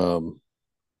 I don't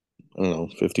know,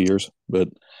 50 years, but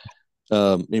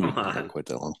maybe not quite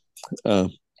that long.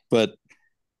 But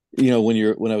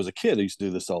when I was a kid, I used to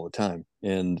do this all the time,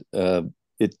 and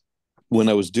when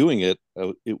I was doing it,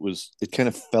 it kind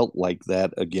of felt like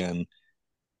that again.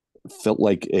 Felt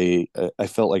like I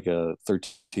felt like a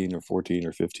 13 or 14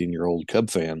 or 15-year-old Cub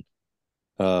fan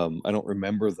I don't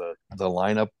remember the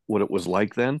lineup, what it was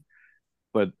like then,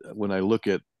 but when I look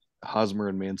at Hosmer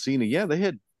and Mancini, yeah,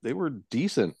 they were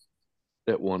decent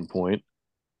at one point.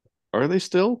 Are they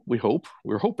still?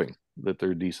 We're hoping that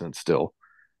they're decent still.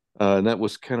 And that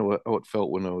was kind of how it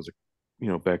felt when I was,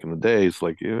 back in the days.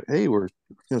 Like, hey, we're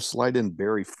slide in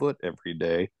Barry Foot every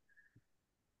day.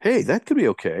 Hey, that could be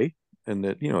okay. And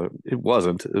that it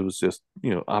wasn't. It was just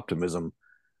optimism,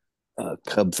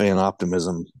 Cub fan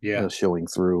optimism, showing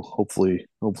through. Hopefully,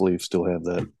 you still have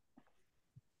that.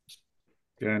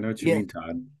 Yeah, I know what you mean,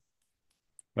 Todd.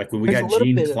 Like when we There's got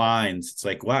Gene Kleins, it's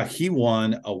like, wow, he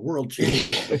won a world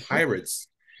championship with the Pirates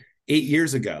 8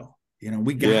 years ago.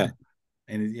 We got it.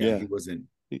 And he wasn't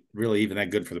really even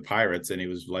that good for the Pirates, and he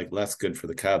was like less good for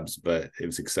the Cubs, but it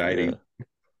was exciting.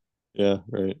 Yeah,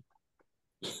 right.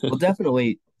 Well,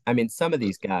 definitely. I mean, some of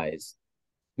these guys,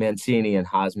 Mancini and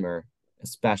Hosmer,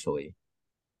 especially,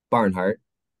 Barnhart,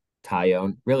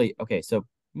 Tyone, really, okay, so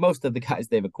most of the guys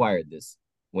they've acquired this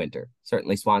winter,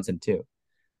 certainly Swanson too,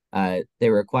 they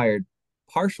were acquired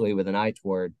partially with an eye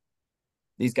toward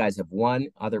these guys have won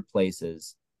other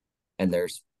places and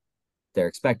they're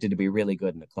expected to be really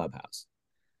good in the clubhouse.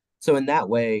 So in that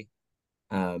way,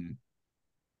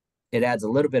 it adds a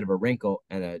little bit of a wrinkle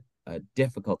and a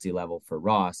difficulty level for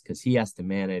Ross because he has to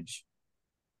manage.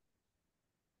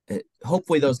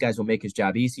 Hopefully, those guys will make his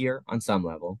job easier on some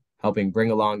level, helping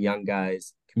bring along young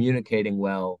guys, communicating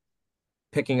well,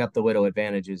 picking up the little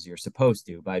advantages you're supposed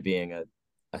to by being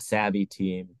a savvy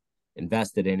team,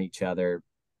 invested in each other,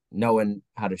 knowing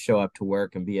how to show up to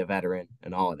work and be a veteran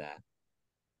and all of that.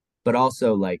 But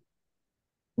also, like,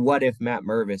 what if Matt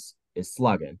Mervis is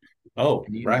slugging? Oh,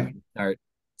 and right. Start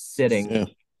sitting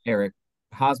Eric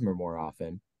Hosmer more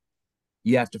often.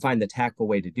 You have to find the tactful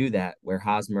way to do that where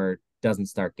Hosmer doesn't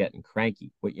start getting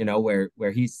cranky,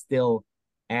 where he's still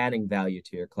adding value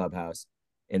to your clubhouse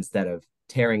instead of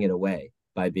tearing it away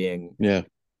by being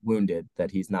wounded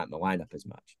that he's not in the lineup as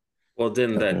much. Well,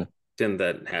 didn't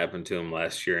that happen to him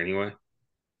last year anyway?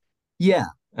 Yeah.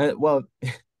 Well,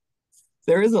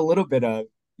 there is a little bit of,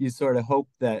 you sort of hope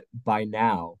that by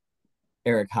now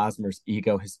Eric Hosmer's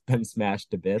ego has been smashed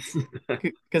to bits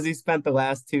because he spent the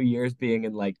last 2 years being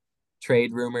in like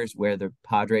trade rumors where the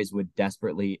Padres would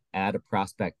desperately add a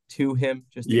prospect to him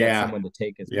just to get someone to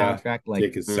take his contract, like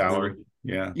take his salary.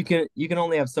 Yeah, you can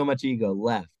only have so much ego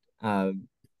left.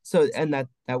 So and that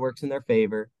works in their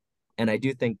favor, and I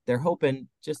do think they're hoping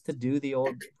just to do the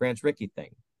old Branch Rickey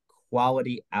thing,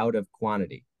 quality out of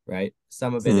quantity, right?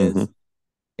 Some of it is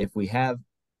if we have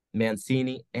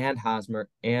Mancini and Hosmer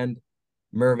and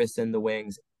Mervis in the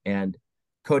wings and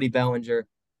Cody Bellinger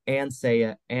and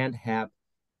Seiya and Happ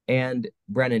and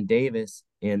Brennan Davis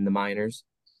in the minors,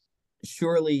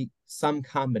 surely some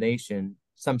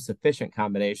sufficient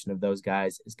combination of those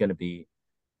guys is going to be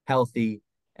healthy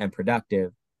and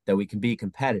productive that we can be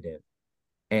competitive.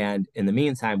 And in the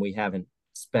meantime, we haven't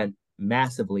spent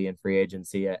massively in free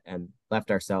agency and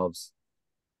left ourselves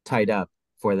tied up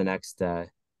for the next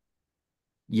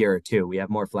year or two. We have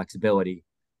more flexibility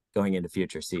going into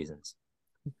future seasons.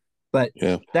 But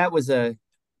that was a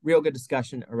real good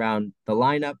discussion around the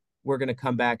lineup. We're going to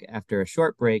come back after a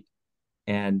short break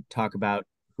and talk about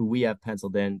who we have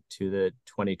penciled in to the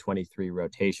 2023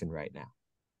 rotation right now.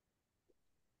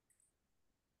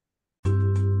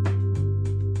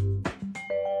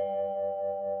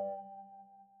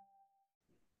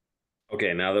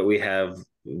 Okay, now that we have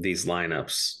these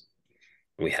lineups,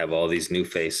 we have all these new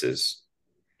faces.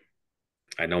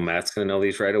 I know Matt's going to know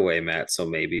these right away, Matt, so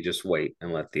maybe just wait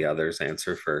and let the others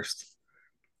answer first.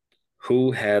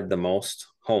 Who had the most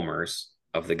homers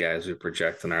of the guys we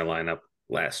project in our lineup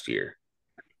last year?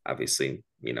 Obviously,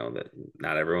 that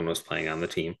not everyone was playing on the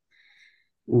team.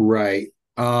 Right.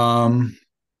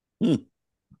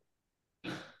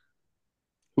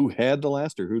 Who had the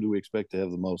last, or who do we expect to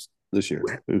have the most this year?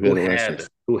 Who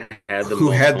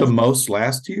had the most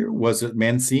last year? Was it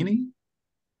Mancini?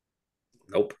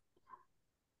 Nope.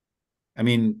 I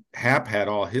mean, Happ had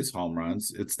all his home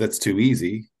runs. That's too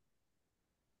easy.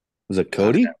 Was it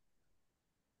Cody?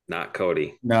 Not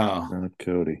Cody. No, not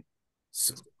Cody.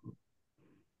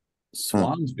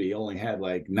 Swansby only had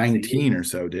like 19 or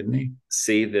so, didn't he?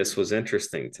 See, this was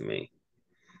interesting to me.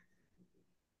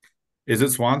 Is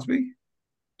it Swansby?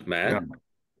 Matt?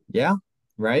 Yeah,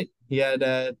 right. He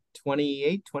had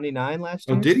 28, 29 last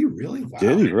year. Oh, did he really? Wow.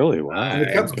 Did he really? Wow.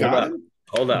 The Cubs got him?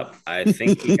 Hold up. I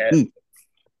think he had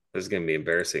 – this is going to be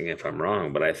embarrassing if I'm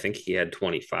wrong, but I think he had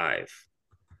 25.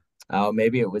 Oh,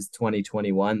 maybe it was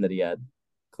 2021 that he had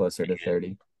closer to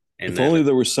 30. If only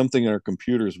there was something in our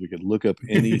computers we could look up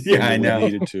anything we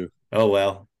needed to. Oh,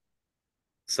 well.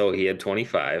 So he had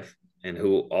 25. and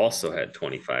who also had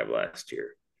 25 last year.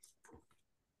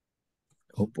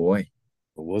 Oh boy. It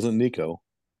wasn't Nico.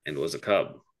 And was a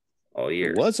Cub all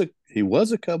year. He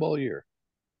was a Cub all year.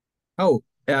 Oh,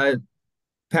 Pat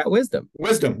Wisdom.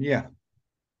 Yeah.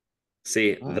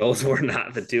 See, those were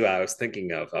not the two I was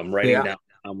thinking of. I'm writing down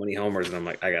how many homers, and I'm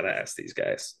like, I gotta ask these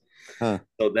guys. Huh.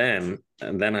 So then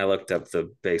I looked up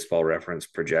the Baseball Reference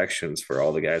projections for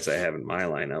all the guys I have in my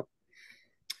lineup.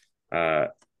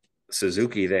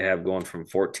 Suzuki, they have going from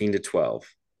 14 to 12.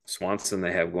 Swanson,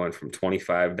 they have going from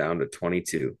 25 down to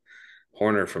 22.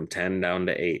 Horner from 10 down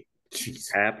to 8.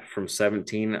 Jeez. Happ from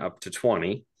 17 up to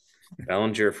 20.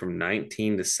 Bellinger from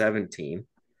 19 to 17.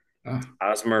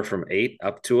 Hosmer from 8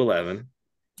 up to 11.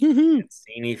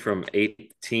 Mancini from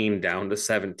 18 down to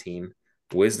 17.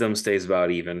 Wisdom stays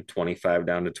about even, 25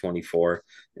 down to 24.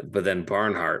 But then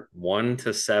Barnhart, 1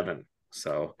 to 7.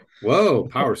 So, whoa,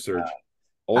 power surge.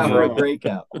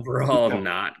 Overall,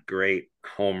 not great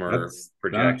homer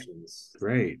projections.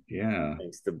 Great, yeah.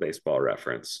 Thanks to Baseball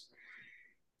Reference.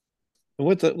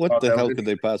 What the hell could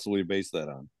they possibly base that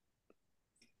on?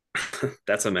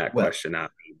 That's a Matt question,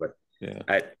 not me. But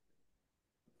yeah,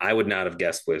 I would not have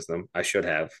guessed Wisdom. I should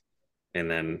have, and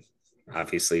then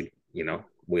obviously,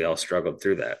 we all struggled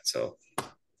through that. So,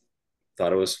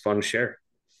 thought it was fun to share.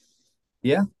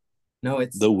 Yeah, no,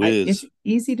 it's the Wiz. It's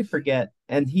easy to forget,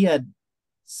 and he had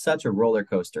such a roller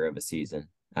coaster of a season.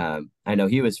 I know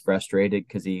he was frustrated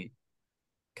because he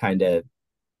kind of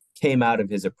came out of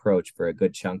his approach for a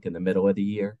good chunk in the middle of the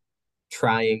year,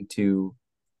 trying to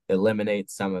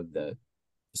eliminate some of the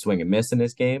swing and miss in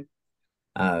his game,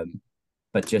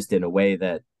 but just in a way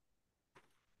that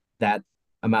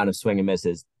amount of swing and miss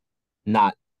is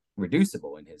not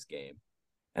reducible in his game.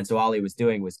 And so all he was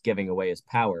doing was giving away his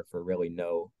power for really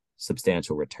no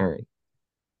substantial return.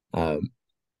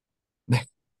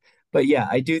 But yeah,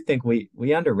 I do think we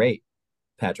underrate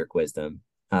Patrick Wisdom,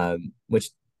 which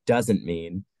doesn't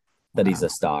mean that he's a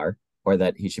star or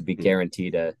that he should be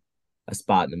guaranteed a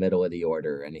spot in the middle of the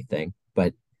order or anything.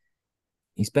 But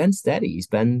he's been steady. He's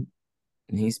been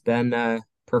a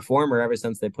performer ever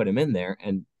since they put him in there.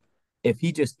 And if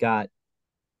he just got,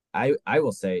 I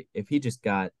will say, if he just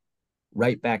got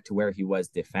right back to where he was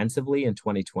defensively in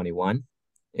 2021,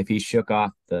 if he shook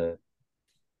off the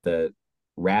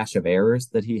rash of errors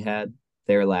that he had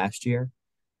there last year,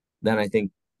 then I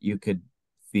think you could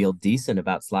feel decent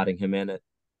about slotting him in at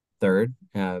third,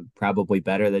 probably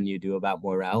better than you do about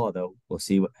Morel, although we'll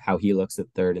see how he looks at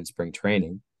third in spring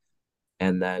training.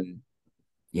 And then,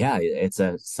 yeah, it's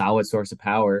a solid source of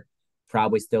power,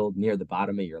 probably still near the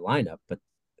bottom of your lineup, but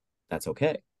that's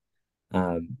okay.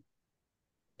 I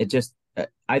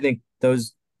think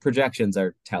those projections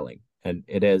are telling, and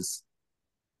it is,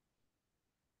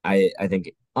 I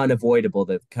think, unavoidable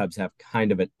that the Cubs have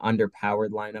kind of an underpowered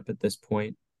lineup at this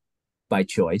point by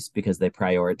choice because they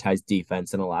prioritize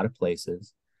defense in a lot of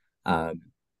places. And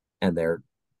they're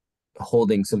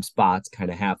holding some spots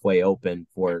kind of halfway open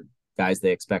for guys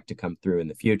they expect to come through in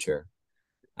the future.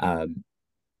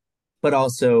 But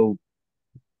also,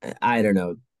 I don't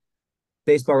know,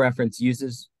 Baseball Reference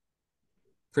uses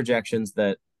projections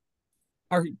that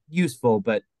are useful,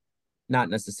 but not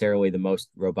necessarily the most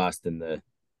robust in the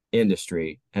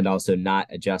industry, and also not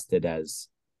adjusted as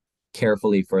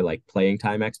carefully for like playing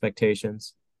time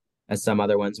expectations as some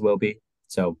other ones will be.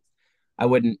 So I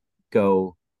wouldn't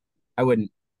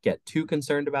get too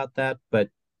concerned about that, but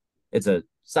it's a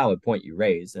solid point you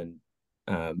raise. And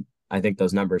I think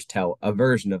those numbers tell a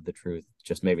version of the truth,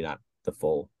 just maybe not the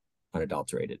full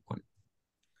unadulterated one.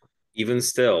 Even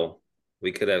still,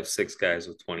 we could have 6 guys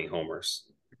with 20 homers.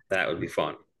 That would be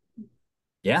fun.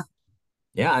 Yeah.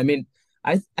 I mean,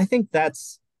 I think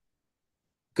that's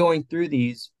going through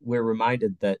these, we're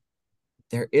reminded that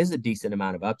there is a decent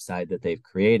amount of upside that they've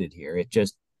created here.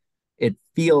 It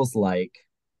feels like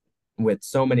with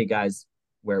so many guys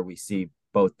where we see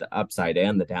both the upside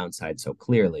and the downside so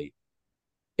clearly,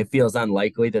 it feels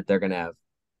unlikely that they're going to have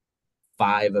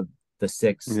 5 of the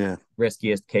 6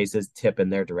 riskiest cases tip in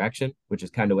their direction, which is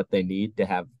kind of what they need to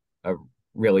have a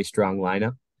really strong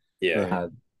lineup. Yeah.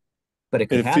 But it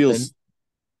could happen.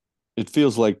 It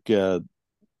feels like a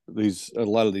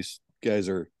lot of these guys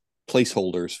are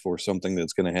placeholders for something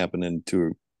that's going to happen in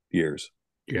 2 years.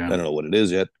 Yeah. I don't know what it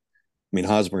is yet. I mean,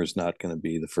 Hosmer is not going to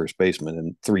be the first baseman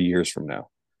in 3 years from now.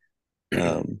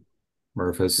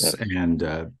 Murphys and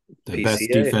the PCA, best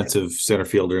defensive center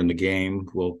fielder in the game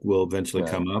will eventually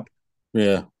come up.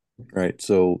 Yeah, right.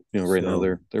 So right now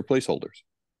they're placeholders.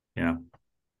 Yeah.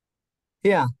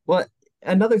 Yeah. Well,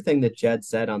 another thing that Jed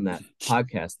said on that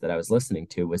podcast that I was listening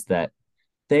to was that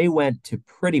they went to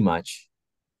pretty much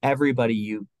everybody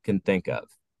you can think of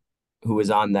who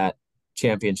was on that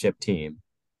championship team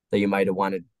that you might have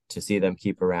wanted to see them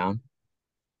keep around,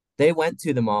 they went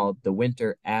to them all the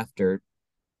winter after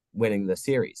winning the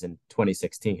series in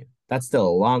 2016. That's still a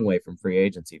long way from free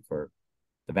agency for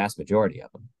the vast majority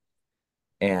of them.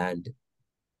 And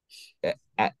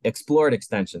explored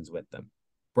extensions with them,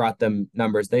 brought them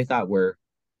numbers they thought were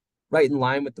right in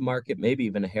line with the market, maybe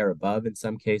even a hair above in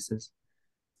some cases.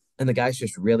 And the guys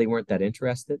just really weren't that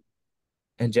interested.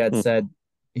 And Jed said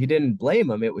he didn't blame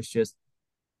them. It was just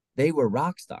they were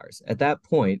rock stars. At that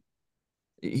point,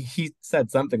 he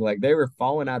said something like they were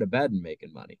falling out of bed and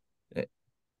making money.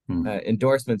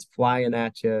 Endorsements flying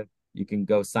at you. You can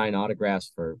go sign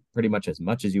autographs for pretty much as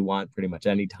much as you want, pretty much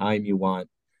any time you want.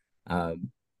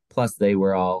 Plus, they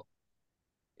were all,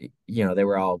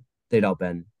 they'd all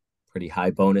been pretty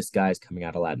high bonus guys coming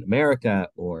out of Latin America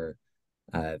or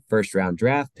first round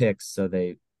draft picks. So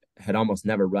they had almost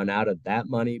never run out of that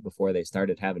money before they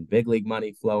started having big league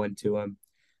money flow into them.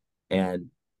 And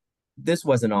this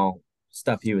wasn't all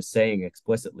stuff he was saying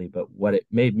explicitly, but what it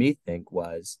made me think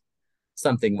was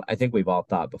something I think we've all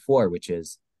thought before, which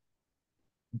is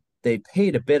they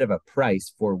paid a bit of a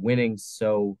price for winning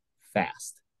so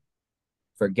fast,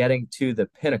 for getting to the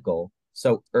pinnacle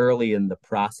so early in the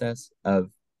process of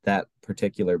that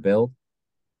particular build,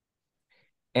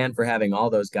 and for having all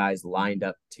those guys lined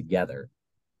up together,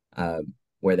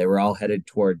 where they were all headed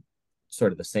toward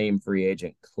sort of the same free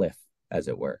agent cliff, as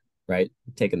it were, right?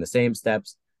 Taking the same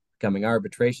steps, becoming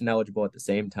arbitration eligible at the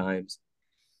same times.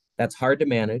 That's hard to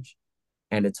manage,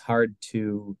 and it's hard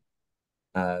to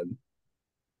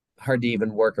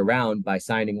even work around by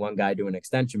signing one guy to an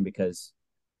extension because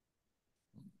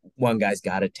one guy's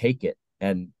got to take it,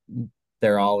 and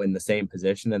they're all in the same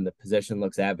position, and the position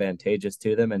looks advantageous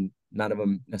to them, and none of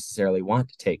them necessarily want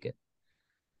to take it.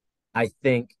 I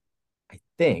think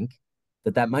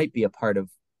that might be a part of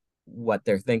what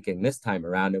they're thinking this time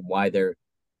around, and why they're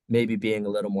maybe being a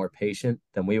little more patient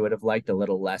than we would have liked, a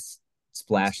little less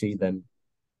splashy than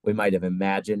we might have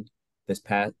imagined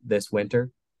this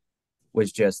winter.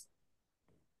 Was just,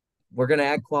 we're going to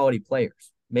add quality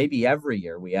players. Maybe every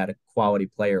year we add a quality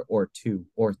player or two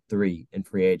or three in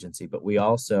free agency, but we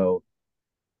also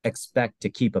expect to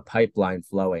keep a pipeline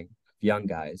flowing of young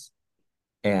guys.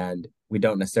 And we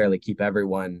don't necessarily keep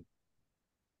everyone,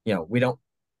 we don't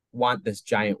want this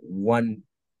giant one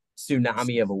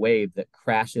tsunami of a wave that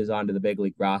crashes onto the big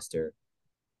league roster.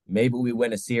 Maybe we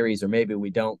win a series or maybe we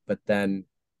don't, but then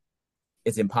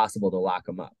it's impossible to lock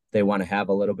them up. They want to have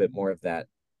a little bit more of that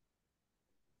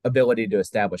ability to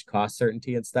establish cost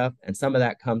certainty and stuff. And some of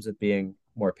that comes with being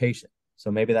more patient.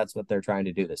 So maybe that's what they're trying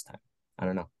to do this time. I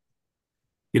don't know.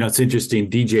 It's interesting.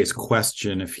 DJ's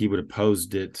question, if he would have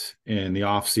posed it in the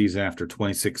offseason after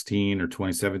 2016 or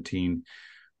 2017,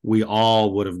 we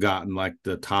all would have gotten like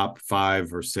the top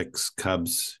 5 or 6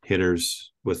 Cubs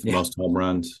hitters with most home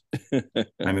runs.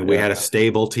 I mean, we had a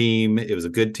stable team. It was a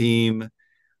good team.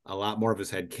 A lot more of us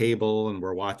had cable and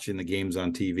we're watching the games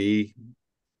on TV.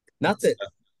 Not that,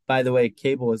 by the way,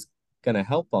 cable is going to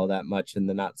help all that much in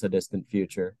the not so distant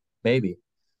future. Maybe.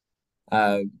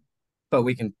 But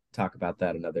we can talk about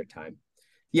that another time.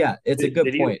 Yeah, it's a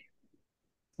good point.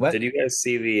 What did you guys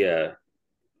see the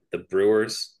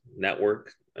Brewers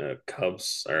network,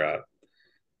 Cubs or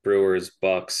Brewers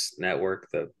Bucks network,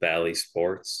 the Bally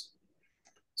Sports?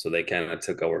 So they kind of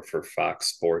took over for Fox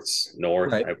Sports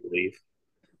North, right, I believe,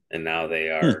 and now they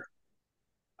are.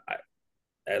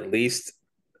 At least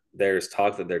there's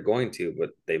talk that they're going to,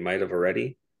 but they might have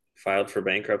already filed for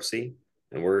bankruptcy,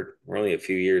 and we're only a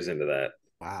few years into that.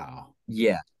 Wow.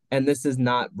 Yeah. And this is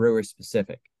not Brewer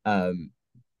specific.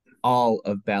 All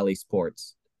of Bally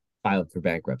Sports filed for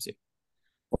bankruptcy.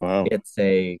 Wow. It's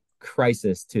a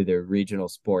crisis to the regional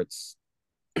sports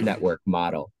network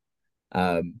model.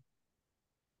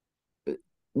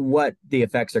 What the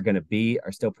effects are going to be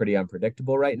are still pretty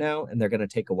unpredictable right now, and they're going to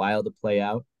take a while to play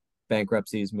out.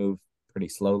 Bankruptcies move pretty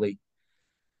slowly.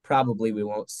 Probably we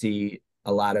won't see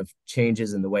a lot of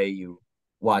changes in the way you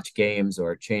watch games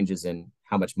or changes in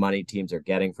how much money teams are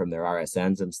getting from their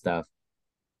RSNs and stuff,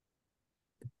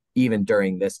 even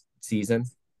during this season.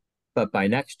 But by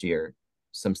next year,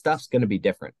 some stuff's going to be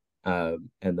different. And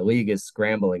the league is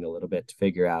scrambling a little bit to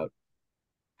figure out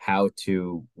how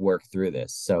to work through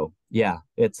this. So yeah,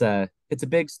 it's a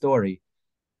big story.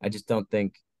 I just don't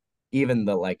think even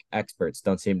the experts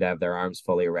don't seem to have their arms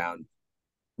fully around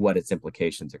what its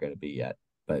implications are going to be yet.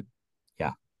 But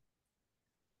yeah.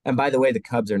 And by the way, the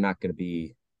Cubs are not going to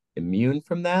be immune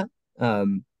from that.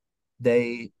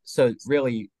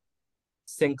 Really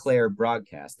Sinclair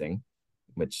Broadcasting,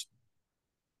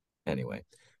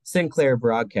 Sinclair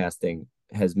Broadcasting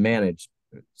has managed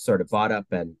sort of bought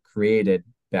up and created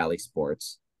Valley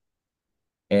Sports,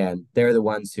 and they're the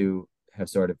ones who have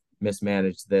sort of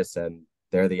mismanaged this, and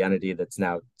they're the entity that's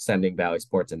now sending Valley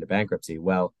Sports into bankruptcy.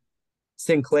 Well,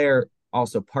 Sinclair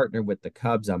also partnered with the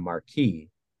Cubs on Marquee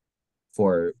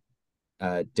for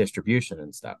distribution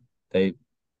and stuff. They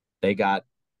they got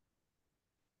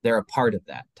they're a part of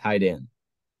that, tied in.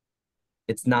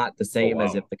 It's not the Oh, same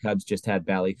as if wow. the Cubs just had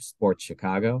Valley Sports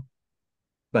Chicago,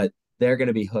 but they're going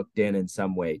to be hooked in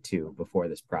some way too before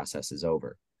this process is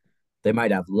over. They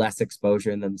might have less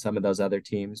exposure than some of those other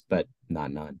teams, but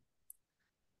not none.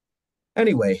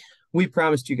 Anyway, we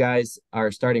promised you guys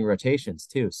our starting rotations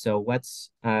too. So let's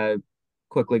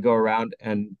quickly go around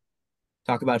and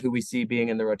talk about who we see being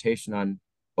in the rotation on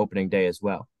opening day as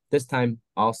well. This time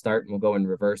I'll start and we'll go in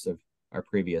reverse of our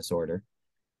previous order.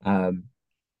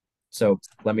 So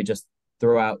let me just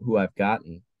throw out who I've got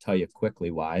and tell you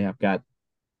quickly why. I've got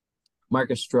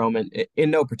Marcus Stroman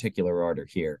in no particular order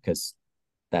here because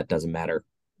that doesn't matter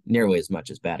nearly as much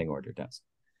as batting order does.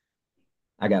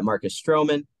 I got Marcus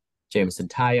Stroman, Jameson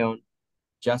Taillon,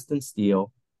 Justin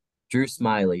Steele, Drew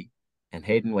Smiley, and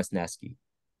Hayden Wesneski.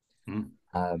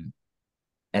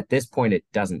 At this point, it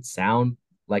doesn't sound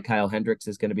like Kyle Hendricks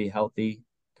is going to be healthy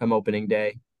come opening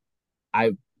day.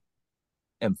 I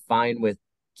am fine with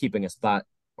keeping a spot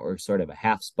or sort of a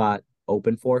half spot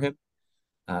open for him.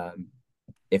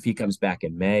 If he comes back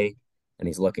in May and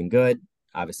he's looking good,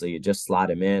 obviously you just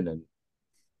slot him in and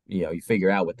you figure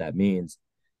out what that means.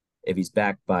 If he's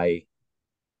back by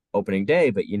opening day,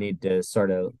 but you need to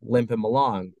sort of limp him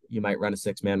along, you might run a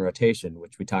 6-man rotation,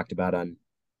 which we talked about on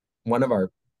one of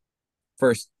our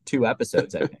first 2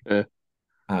 episodes, I think.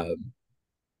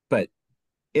 But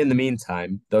in the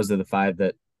meantime, those are the 5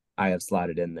 that I have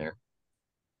slotted in there.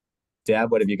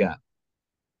 Dad, what have you got?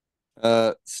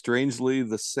 Strangely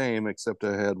the same, except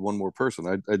I had one more person.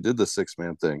 I did the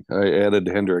 6-man thing. I added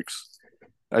Hendricks.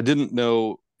 I didn't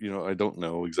know, I don't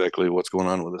know exactly what's going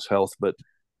on with his health, but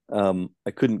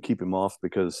I couldn't keep him off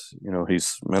because,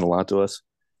 he's meant a lot to us.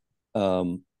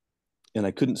 And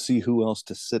I couldn't see who else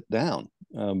to sit down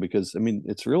because,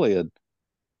 it's really I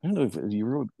don't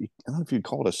know if you'd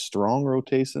call it a strong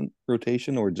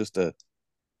rotation or just a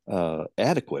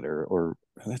adequate or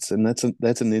that's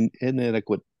an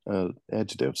inadequate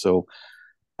adjective. So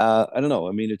I don't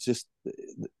know.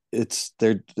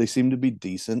 They seem to be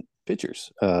decent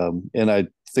pitchers, and I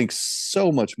think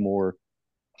so much more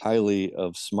highly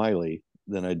of Smiley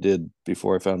than I did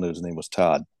before I found that his name was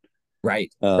Todd.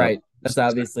 Right. That's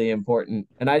obviously important,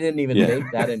 and I didn't even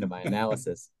bake that into my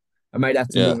analysis. I might have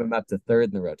to move him up to 3rd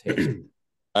in the rotation.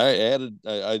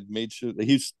 I made sure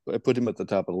that I put him at the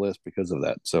top of the list because of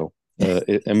that. So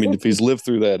if he's lived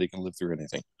through that, he can live through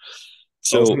anything.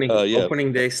 So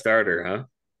opening day starter,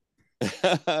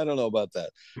 huh? I don't know about that.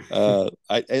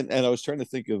 I was trying to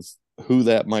think of who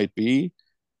that might be.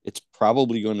 It's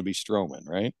probably going to be Stroman,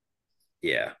 right?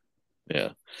 Yeah.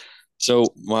 So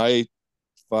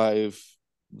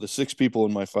the 6 people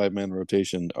in my 5-man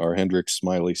rotation are Hendricks,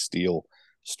 Smiley, Steele,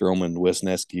 Stroman,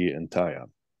 Wesneski, and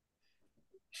Taillon.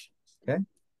 Okay.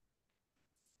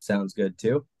 Sounds good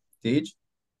too. Deej?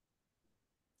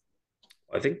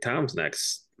 I think Tom's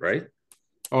next, right?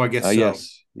 Oh, I guess so.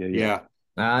 Yes. Yeah.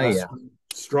 Yeah.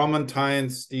 Stroman, Taillon,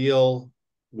 Steele,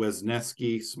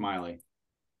 Wesneski, Smiley.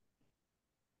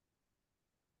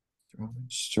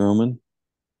 Stroman.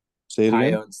 Say it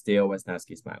again. Taillon, Steele,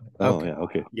 Wesneski, Smiley. Okay. Yeah.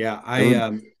 Okay.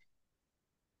 Yeah,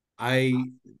 I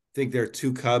think there are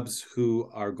 2 Cubs who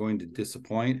are going to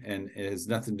disappoint, and it has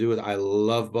nothing to do with. I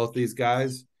love both these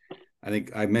guys. I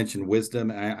think I mentioned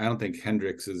wisdom. I don't think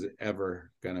Hendricks is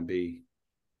ever going to be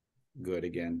good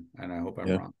again, and I hope I'm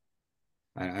wrong.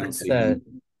 I don't see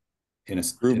him in a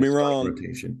prove me wrong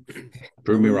rotation.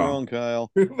 Prove me wrong,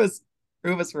 Kyle. Prove us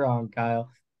wrong, Kyle.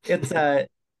 It's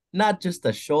not just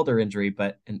a shoulder injury,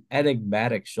 but an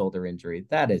enigmatic shoulder injury.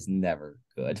 That is never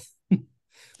good.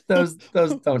 those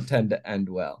don't tend to end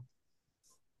well.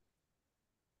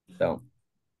 So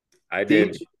I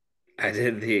did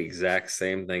the exact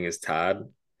same thing as Todd.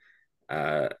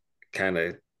 Kind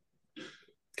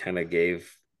of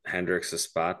gave Hendricks a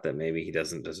spot that maybe he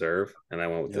doesn't deserve, and I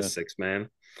went with the 6-man.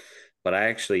 But I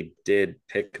actually did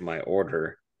pick my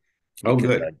order.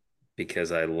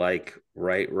 Because I like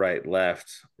right,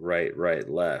 left, right,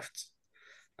 left.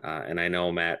 And I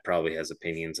know Matt probably has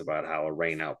opinions about how a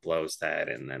rain out blows that,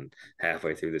 and then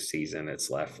halfway through the season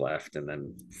it's left, and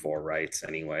then 4 rights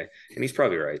anyway. And he's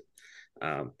probably right.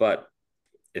 But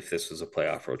if this was a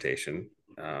playoff rotation,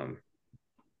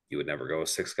 you would never go with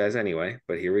 6 guys anyway.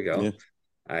 But here we go. Yeah.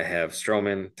 I have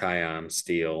Stroman, Taillon,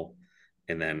 Steele,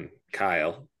 and then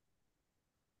Kyle.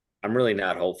 I'm really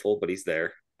not hopeful, but he's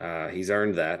there. He's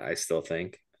earned that, I still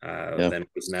think. Then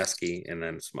Wisniewski and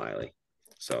then Smiley.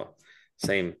 So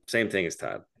same thing as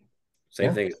Todd.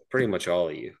 Same thing as pretty much all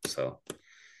of you. So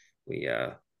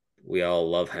we all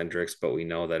love Hendricks, but we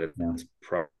know that it's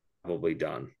probably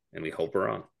done, and we hope we're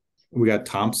on. We got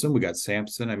Thompson, we got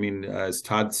Sampson. I mean, as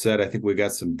Todd said, I think we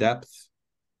got some depth.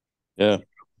 Yeah,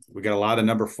 we got a lot of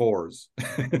number 4s.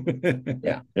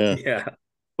 Yeah.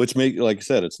 Which like I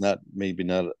said, it's maybe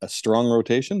not a strong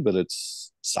rotation, but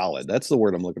it's solid. That's the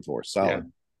word I'm looking for. Solid.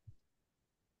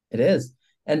 It is.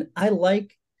 And I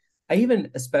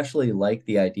even especially like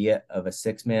the idea of a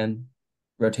 6-man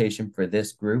rotation for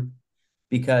this group,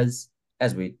 because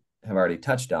as we have already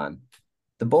touched on,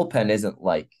 the bullpen isn't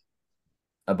like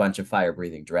a bunch of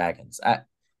fire-breathing dragons.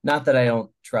 Not that I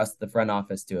don't trust the front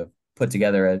office to have put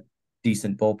together a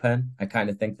decent bullpen. I kind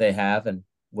of think they have, and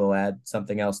will add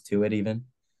something else to it even.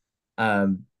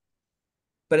 But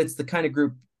it's the kind of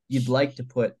group you'd like to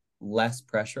put less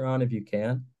pressure on if you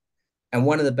can. And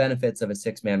one of the benefits of a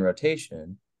 6-man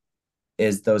rotation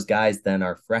is those guys then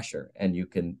are fresher, and you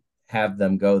can have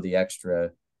them go the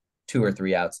extra 2 or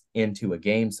 3 outs into a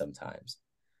game sometimes,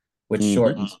 which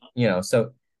shortens,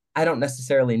 so I don't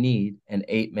necessarily need an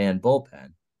 8-man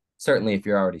bullpen. Certainly if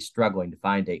you're already struggling to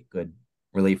find 8 good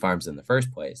relief arms in the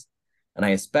first place. And I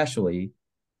especially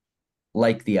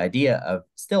like the idea of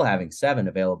still having 7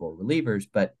 available relievers,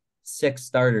 but 6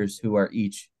 starters who are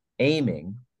each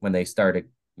aiming when they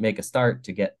make a start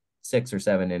to get 6 or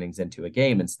 7 innings into a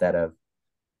game, instead of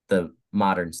the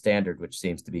modern standard, which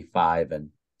seems to be 5 and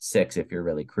 6 if you're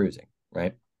really cruising,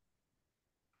 right?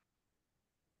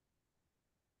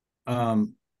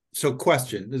 So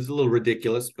question, this is a little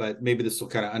ridiculous, but maybe this will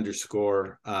kind of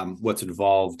underscore what's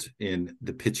involved in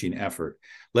the pitching effort.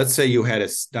 Let's say you had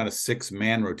not a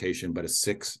 6-man rotation, but a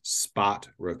 6-spot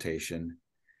rotation,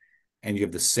 and you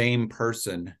have the same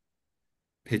person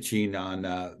pitching on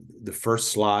the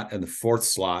first slot and the 4th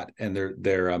slot, and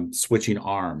they're switching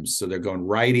arms. So they're going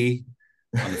righty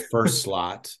on the first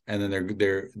slot, and then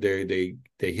they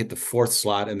hit the 4th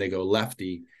slot and they go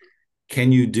lefty.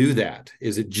 Can you do that?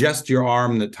 Is it just your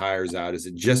arm that tires out? Is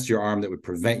it just your arm that would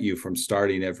prevent you from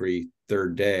starting every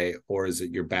 3rd day, or is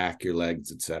it your back, your legs,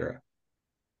 etc.?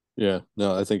 Yeah,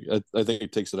 no, I think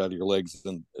it takes it out of your legs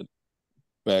and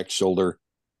back, shoulder,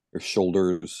 or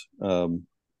shoulders.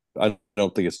 I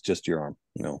don't think it's just your arm.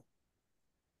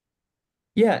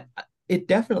 Yeah, it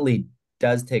definitely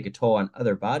does take a toll on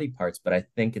other body parts, but I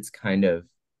think it's kind of,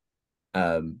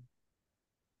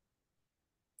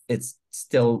 it's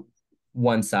still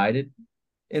one-sided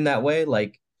in that way.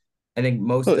 Like, I think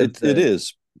it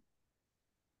is,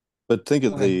 but think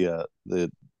of the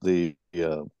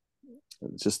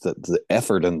just the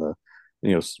effort and the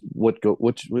what did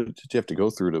you have to go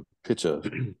through to pitch a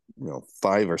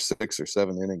 5 or 6 or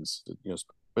 7 innings,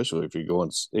 especially if you go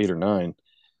on 8 or 9,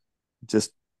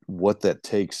 just what that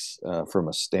takes from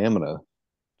a stamina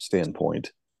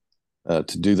standpoint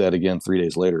to do that again 3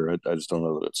 days later. I just don't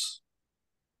know that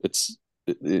it's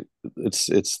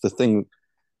the thing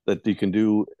that you can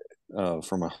do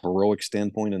from a heroic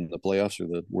standpoint in the playoffs or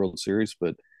the World Series,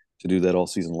 but to do that all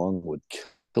season long would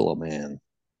kill a man.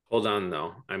 Hold on,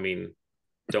 though. I mean,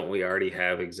 don't we already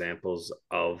have examples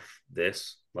of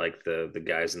this, like the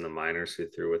guys in the minors who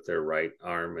threw with their right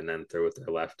arm and then threw with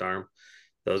their left arm?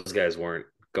 Those guys weren't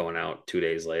going out 2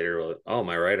 days later. Oh,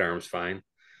 my right arm's fine,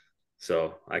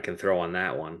 so I can throw on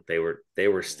that one. They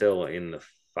were still in the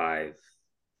 5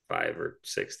 or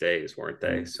 6 days, weren't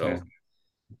they? So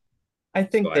I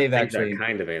think that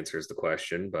kind of answers the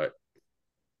question, but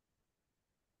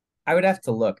I would have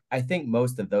to look. I think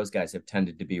most of those guys have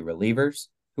tended to be relievers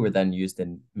who are then used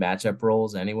in matchup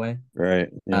roles anyway. Right.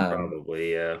 Yeah.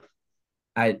 Probably, yeah.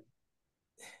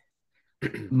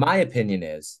 My opinion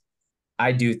is,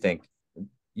 I do think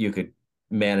you could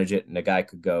manage it, and a guy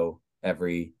could go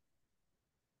every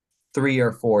 3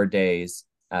 or 4 days,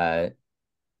 just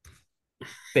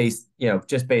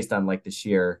based on like the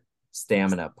sheer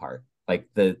stamina part, like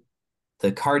the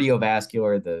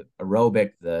cardiovascular, the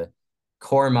aerobic, the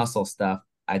core muscle stuff.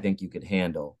 I think you could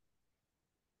handle,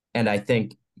 and I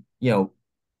think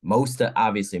most of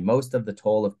the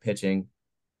toll of pitching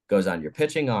goes on your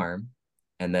pitching arm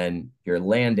and then your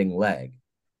landing leg.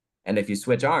 And if you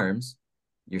switch arms,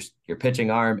 your pitching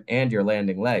arm and your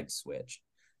landing leg switch.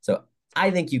 So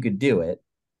I think you could do it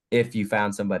if you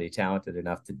found somebody talented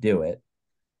enough to do it.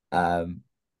 But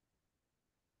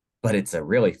it's a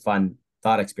really fun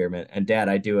thought experiment. And Dad,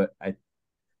 I do it. I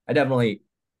definitely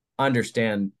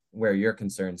understand where your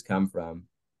concerns come from.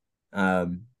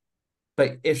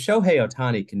 But if Shohei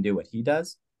Ohtani can do what he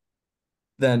does,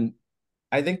 then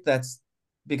I think that's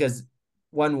because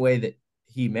one way that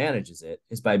he manages it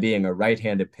is by being a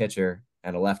right-handed pitcher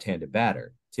and a left-handed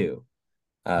batter too.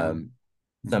 Some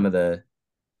of the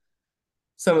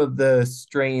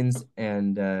strains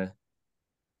and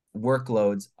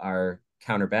workloads are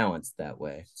counterbalanced that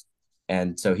way.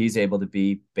 And so he's able to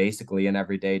be basically an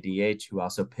everyday DH who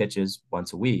also pitches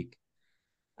once a week.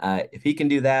 If he can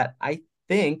do that, I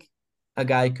think a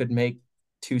guy could make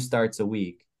 2 starts a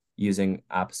week using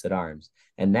opposite arms.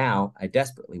 And now I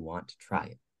desperately want to try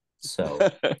it. So,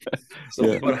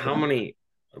 but how many?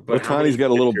 But Ohtani's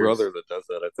got a little brother that does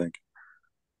that, I think.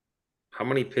 How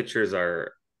many pitchers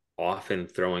are often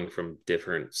throwing from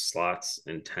different slots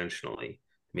intentionally?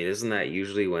 I mean, isn't that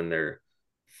usually when they're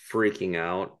freaking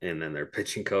out and then their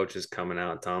pitching coach is coming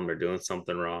out and telling them they're doing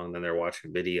something wrong? Then they're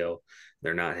watching video,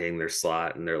 they're not hitting their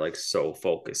slot, and they're like so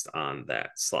focused on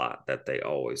that slot that they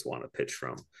always want to pitch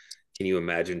from. Can you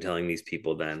imagine telling these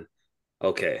people then,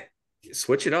 okay,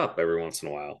 switch it up every once in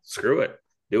a while? Screw it.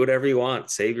 Do whatever you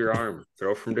want. Save your arm.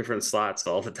 Throw from different slots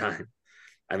all the time.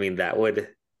 I mean, that would,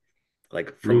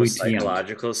 like, from a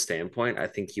psychological standpoint, I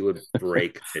think you would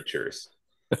break pitchers.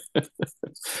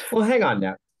 Well, hang on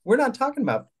now. We're not talking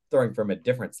about throwing from a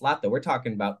different slot, though. We're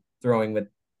talking about throwing with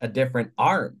a different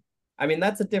arm. I mean,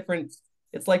 that's a different,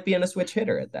 it's like being a switch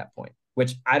hitter at that point,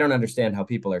 which I don't understand how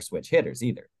people are switch hitters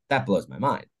either. That blows my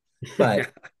mind.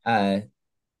 But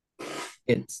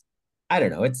it's, I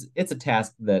don't know, it's a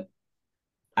task that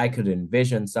I could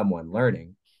envision someone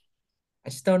learning. I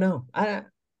just don't know.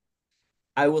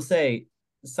 I will say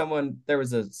there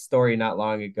was a story not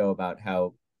long ago about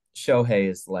how Shohei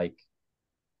is like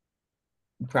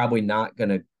probably not going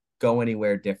to go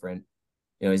anywhere different.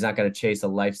 You know, he's not going to chase a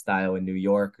lifestyle in New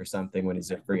York or something when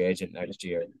he's a free agent next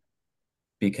year,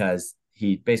 because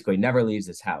he basically never leaves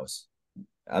his house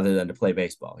other than to play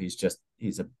baseball.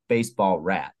 He's a baseball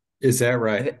rat. Is that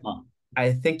right?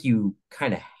 I think you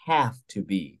kind of have to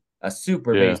be a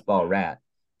super baseball rat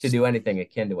to do anything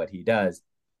akin to what he does.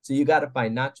 So you got to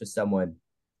find not just someone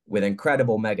with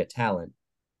incredible mega talent,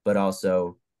 but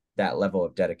also that level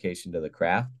of dedication to the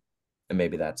craft. And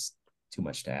maybe that's too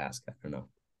much to ask. I don't know.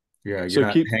 Yeah, you're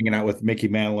not hanging out with Mickey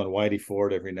Mantle and Whitey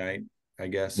Ford every night, I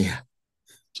guess. Yeah.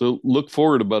 So look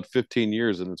forward about 15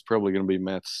 years, and it's probably going to be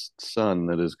Matt's son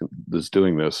that is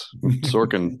doing this.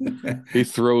 Sorkin, he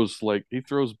throws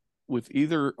with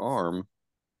either arm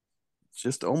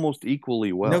just almost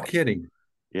equally well. No kidding.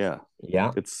 Yeah.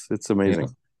 It's amazing.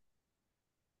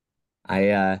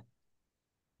 Yeah.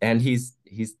 And he's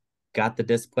got the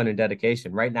discipline and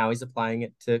dedication. Right now he's applying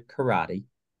it to karate,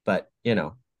 but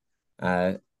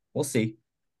we'll see.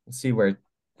 We'll see where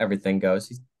everything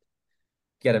goes.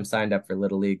 Get him signed up for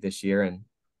Little League this year and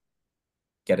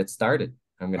get it started.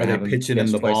 Are they pitching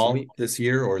in the ball this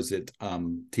year, or is it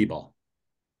T-ball?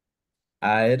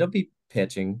 It'll be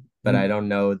pitching, but I don't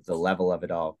know the level of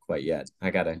it all quite yet. I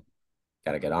gotta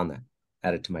get on that.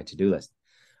 Add it to my to-do list.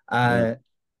 You're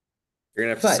gonna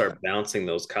have to start bouncing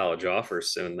those college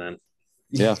offers soon, then.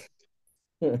 Yeah.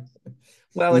 Well,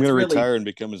 I'm gonna retire and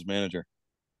become his manager.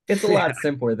 It's a lot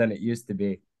simpler than it used to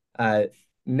be.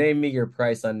 Name me your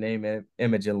price on name,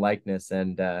 image, and likeness,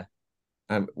 and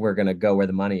we're gonna go where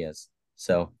the money is.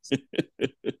 So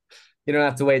you don't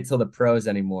have to wait till the pros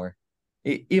anymore.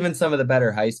 Even some of the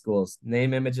better high schools,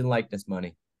 name, image, and likeness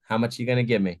money. How much are you gonna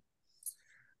give me?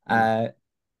 All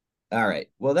right.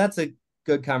 Well, that's a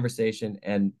good conversation.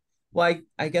 And well,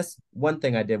 I guess one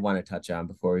thing I did want to touch on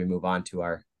before we move on to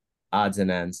our odds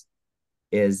and ends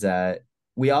is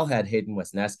we all had Hayden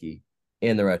Wesneski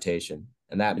in the rotation,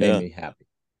 and that made me happy.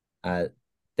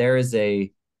 There is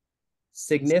a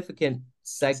significant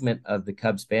segment of the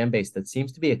Cubs fan base that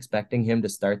seems to be expecting him to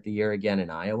start the year again in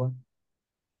Iowa.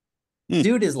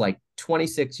 Dude is like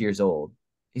 26 years old.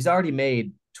 He's already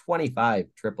made 25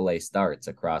 AAA starts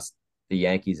across the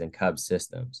Yankees and Cubs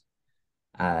systems.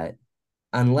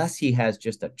 Unless he has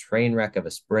just a train wreck of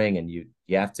a spring and you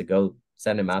have to go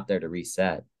send him out there to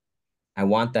reset, I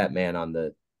want that man on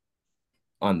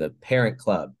the parent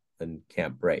club when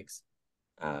camp breaks.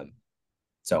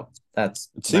 So that's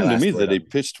it seemed to me that he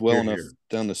pitched well enough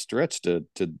down the stretch to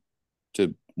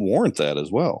warrant that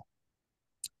as well.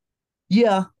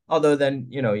 Yeah, although then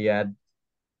you add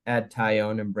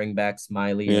Tyone and bring back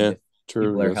Smiley. Yeah, and if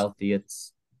people are healthy,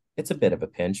 it's a bit of a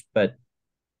pinch. But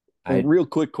real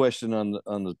quick question on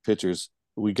the pitchers.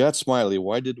 We got Smiley.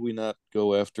 Why did we not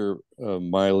go after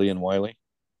Miley and Wiley?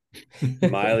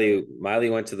 Miley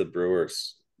went to the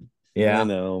Brewers. Yeah, I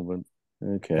know, but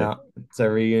okay. No, it's a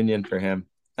reunion for him.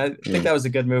 I think that was a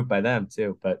good move by them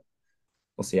too, but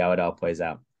we'll see how it all plays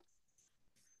out.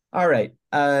 All right.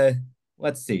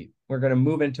 Let's see. We're going to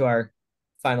move into our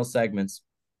final segments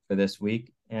for this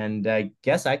week. And I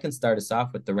guess I can start us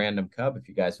off with the random Cub if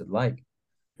you guys would like.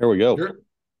 Here we go. Sure.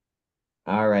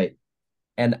 All right.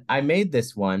 And I made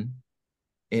this one.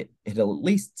 It'll at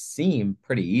least seem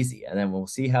pretty easy, and then we'll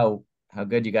see how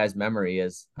good you guys' memory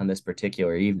is on this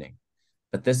particular evening.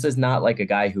 But this is not like a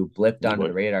guy who blipped onto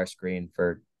the radar screen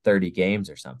for 30 games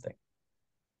or something.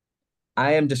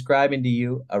 I am describing to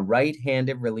you a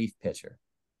right-handed relief pitcher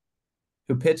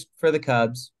who pitched for the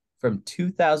Cubs from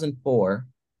 2004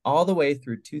 all the way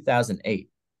through 2008.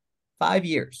 5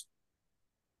 years.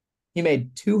 He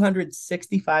made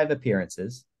 265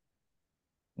 appearances,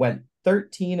 went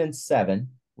 13-7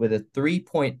 with a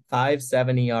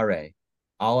 3.57 ERA,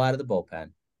 all out of the bullpen.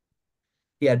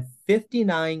 He had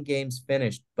 59 games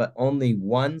finished, but only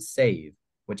one save,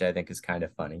 which I think is kind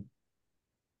of funny.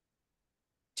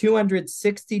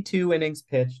 262 innings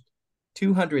pitched,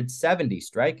 270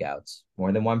 strikeouts,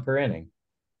 more than one per inning,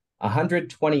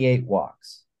 128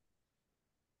 walks.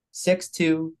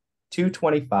 6'2",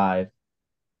 225,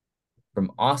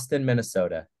 from Austin,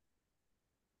 Minnesota.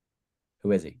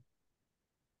 Who is he?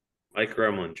 Mike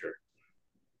Remlinger.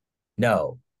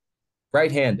 No.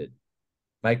 Right-handed.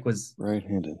 Mike was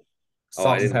right-handed.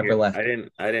 Salt and pepper left. I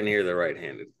didn't hear the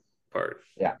right-handed part.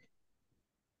 Yeah.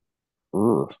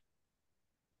 Bobby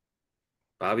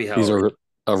Howard. He's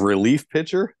a relief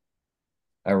pitcher?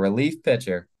 A relief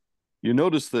pitcher. You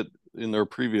notice that in our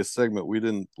previous segment, we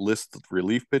didn't list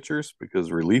relief pitchers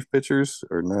because relief pitchers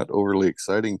are not overly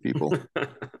exciting people.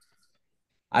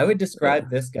 I would describe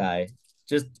this guy,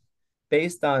 just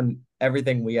based on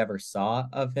everything we ever saw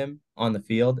of him on the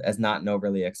field, as not an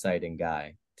overly exciting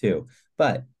guy, too.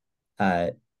 But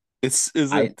wait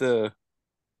a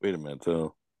minute.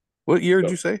 What year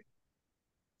did you say?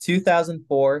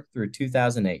 2004 through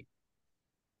 2008.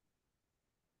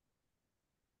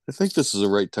 I think this is the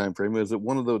right time frame. Is it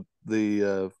one of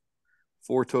the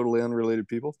four totally unrelated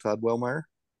people? Todd Wellmeyer?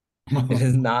 It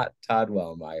is not Todd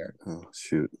Wellmeyer. Oh,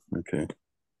 shoot. Okay.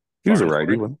 He was a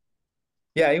righty one.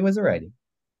 Yeah, he was a righty.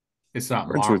 It's not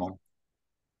Marmol.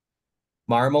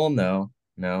 Marmol, no.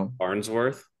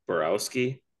 Barnsworth?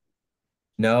 Borowski?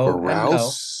 No.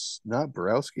 Not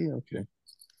Borowski? Okay.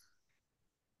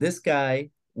 This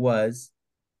guy was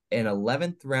an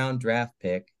 11th round draft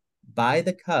pick by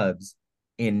the Cubs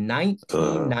in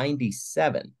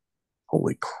 1997.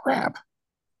 Holy crap.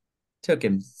 Took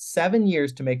him 7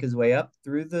 years to make his way up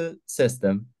through the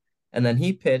system, and then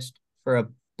he pitched for a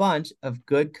bunch of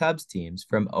good Cubs teams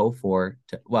from 04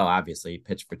 to, well, obviously he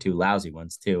pitched for two lousy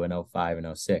ones too in 05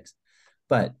 and 06.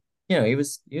 But, he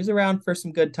was around for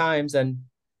some good times and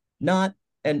not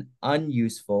an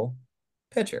unuseful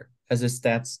pitcher, as his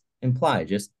stats imply.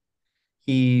 Just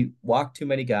he walked too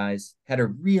many guys, had a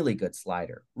really good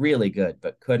slider, really good,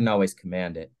 but couldn't always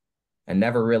command it, and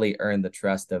never really earned the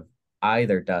trust of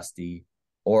either Dusty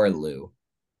or Lou,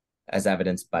 as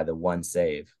evidenced by the one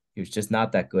save. He was just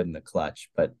not that good in the clutch,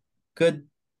 but good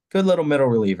little middle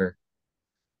reliever.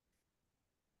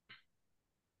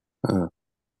 Was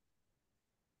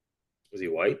he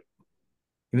white?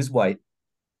 He was white.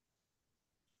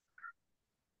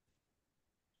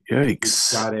 Yikes.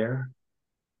 Scott Air.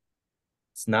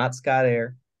 It's not Scott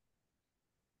Air.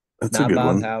 That's not a good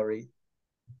Bob one. Howery.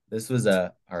 This was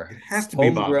our It has to be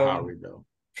Bob Howery, though.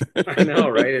 I know,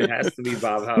 right? It has to be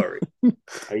Bob Howery.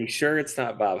 Are you sure it's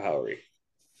not Bob Howery?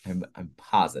 I'm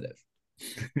positive.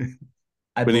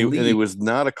 But he was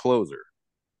not a closer.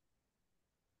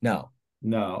 No,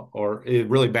 or a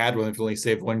really bad one if you only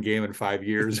saved one game in 5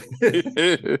 years.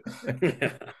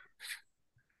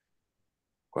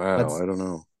 Wow, I don't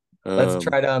know. Let's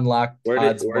try to unlock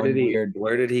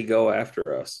where did he go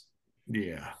after us?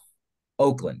 Yeah.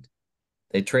 Oakland.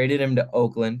 They traded him to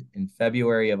Oakland in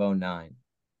February of 2009.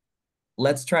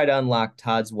 Let's try to unlock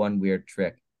Todd's one weird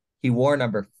trick. He wore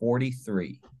number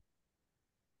 43.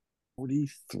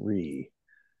 43.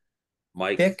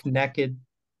 Mike. Thick naked.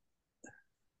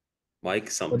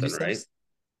 Mike something, right?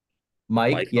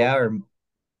 Mike, Michael?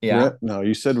 yeah. No,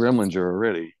 you said Remlinger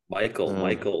already.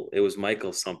 Michael. It was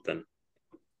Michael something.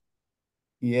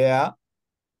 Yeah.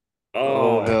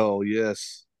 Oh hell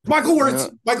yes. Michael Wirtz.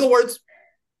 Yeah. Michael Wirtz.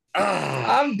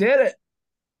 Tom did it.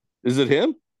 Is it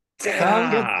him?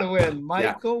 Tom gets the win.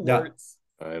 Michael Wirtz.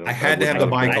 I had to have the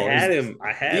Michael. I had him.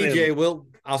 DJ,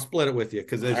 I'll split it with you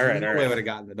because there's no way I would have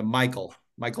gotten it. The Michael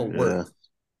Wirtz.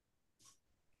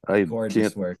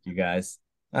 Gorgeous work, you guys.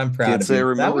 I'm proud of you. Can't say I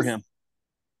remember him.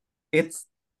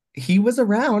 He was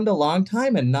around a long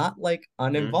time and not like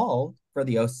uninvolved for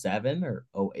the 07 or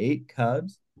 08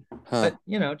 Cubs. But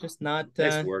just not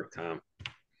nice work, Tom.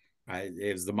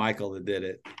 It was the Michael that did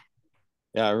it.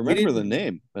 Yeah, I remember the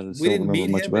name, but I we didn't don't remember meet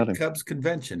much him about at him. Cubs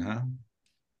convention, huh?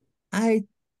 I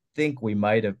think we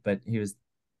might have, but he was,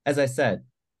 as I said,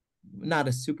 not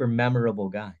a super memorable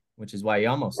guy, which is why he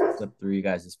almost slipped through you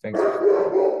guys' fingers.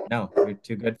 No, you're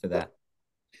too good for that.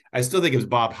 I still think it was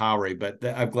Bob Howery, but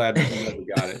I'm glad we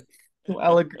got it.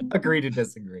 I'll agree to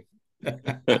disagree.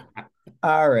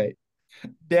 All right.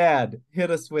 Dad,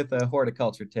 hit us with a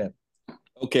horticulture tip.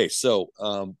 Okay, so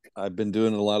I've been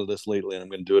doing a lot of this lately, and I'm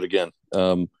going to do it again.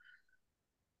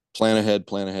 Plan ahead,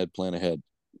 plan ahead, plan ahead.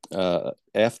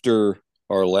 After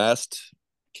our last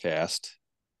cast,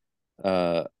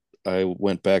 I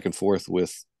went back and forth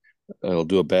with. I'll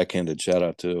do a backhanded shout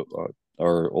out to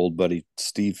our old buddy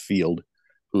Steve Field,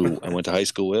 who I went to high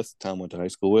school with. Tom went to high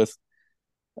school with,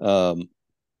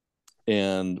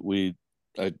 and we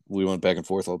went back and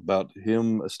forth about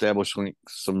him establishing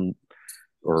some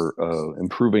or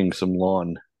improving some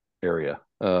lawn area.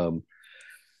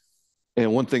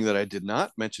 And one thing that I did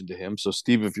not mention to him, so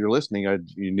Steve, if you're listening,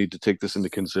 you need to take this into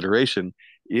consideration.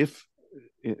 If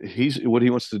what he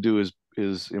wants to do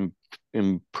is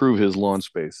improve his lawn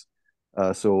space.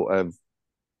 So I've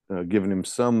given him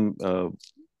some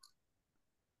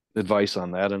advice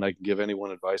on that, and I can give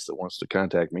anyone advice that wants to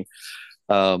contact me.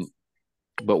 But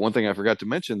one thing I forgot to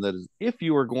mention that is if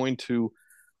you are going to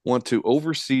want to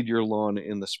overseed your lawn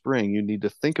in the spring, you need to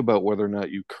think about whether or not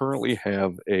you currently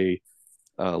have a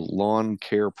lawn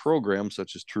care program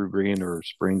such as True Green or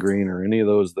Spring Green or any of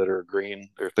those that are green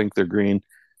or think they're green,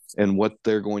 and what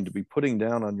they're going to be putting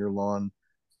down on your lawn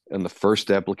in the first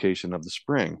application of the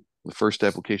spring. The first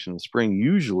application of the spring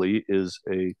usually is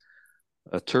a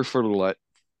turf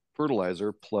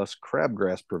fertilizer plus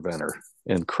crabgrass preventer.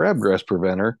 And crabgrass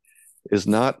preventer is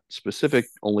not specific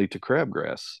only to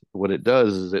crabgrass. What it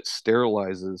does is it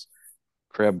sterilizes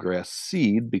crabgrass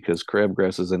seed, because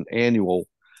crabgrass is an annual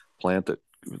plant that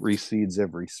reseeds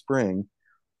every spring.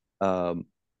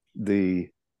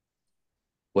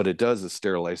 What it does is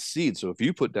sterilize seed. So if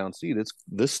you put down seed,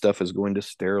 this stuff is going to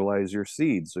sterilize your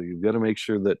seed. So you've got to make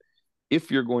sure that if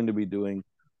you're going to be doing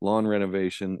lawn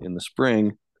renovation in the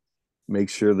spring, make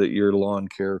sure that your lawn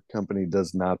care company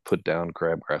does not put down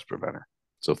crabgrass preventer.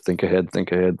 So think ahead,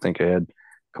 think ahead, think ahead.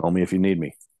 Call me if you need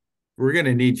me. We're going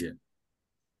to need you.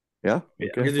 Yeah?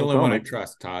 Okay. You're the only one I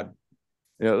trust, Todd.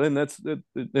 Yeah,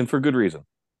 and for good reason.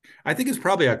 I think it's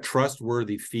probably a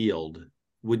trustworthy field,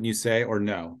 wouldn't you say, or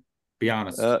no? Be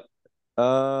honest. I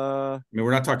mean,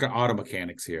 we're not talking auto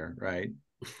mechanics here, right?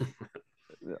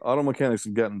 Auto mechanics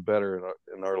have gotten better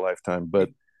in our lifetime, but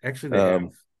actually they have.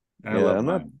 I'm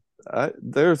not.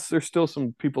 There's still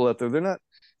some people out there. They're not.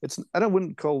 I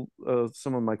wouldn't call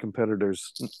some of my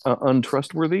competitors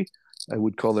untrustworthy. I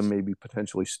would call them maybe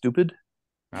potentially stupid.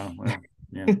 Oh well,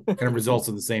 yeah. Kind of results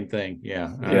in the same thing.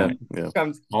 Yeah. Yeah.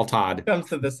 All Todd comes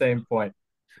to the same point.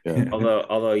 Yeah.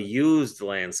 Although used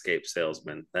landscape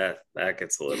salesman, that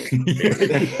gets a little.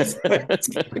 It's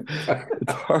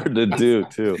hard to do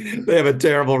too. They have a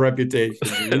terrible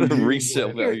reputation. The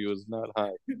resale value is not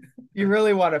high. You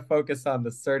really want to focus on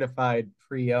the certified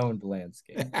pre-owned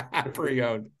landscape.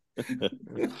 Pre-owned. All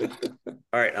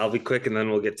right, I'll be quick and then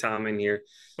we'll get Tom in here.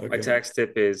 Okay. My tax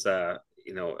tip is,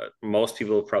 most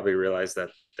people probably realize that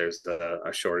there's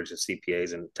a shortage of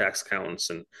CPAs and tax accountants,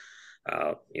 and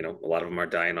a lot of them are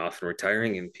dying off and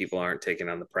retiring, and people aren't taking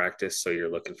on the practice. So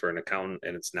you're looking for an accountant,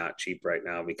 and it's not cheap right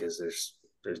now because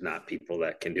there's not people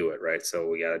that can do it, right? So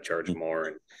we got to charge more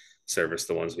and service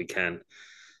the ones we can.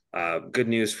 Good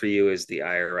news for you is the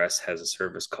IRS has a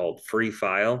service called Free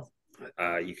File.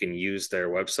 You can use their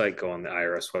website, go on the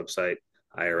IRS website,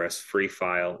 IRS Free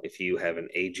File. If you have an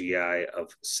AGI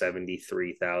of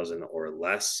 73,000 or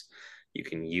less, you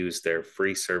can use their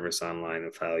free service online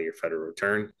and file your federal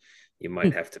return. You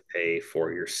might have to pay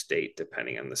for your state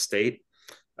depending on the state,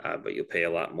 but you'll pay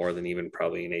a lot more than even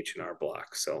probably an H&R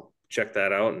Block. So check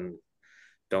that out and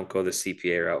don't go the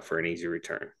CPA route for an easy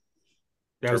return.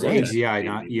 That was AGI,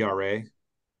 not ERA.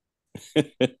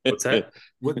 What's that?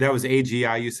 That was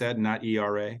AGI, you said, not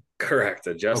ERA? Correct.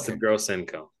 Adjusted gross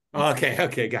income.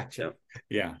 Okay, gotcha. Yep.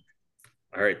 Yeah.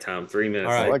 All right, Tom, 3 minutes.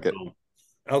 All right. I like it.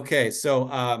 Okay,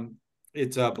 so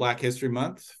it's Black History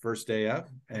Month, first day of,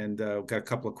 and we've got a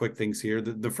couple of quick things here.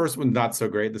 The first one's not so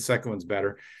great. The second one's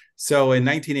better. So in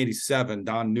 1987,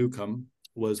 Don Newcomb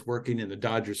was working in the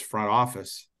Dodgers front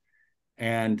office,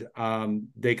 and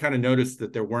they kind of noticed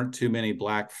that there weren't too many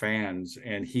black fans,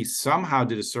 and he somehow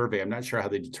did a survey. I'm not sure how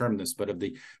they determined this, but of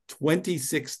the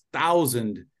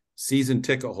 26,000 season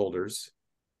ticket holders,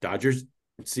 Dodgers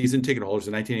season ticket holders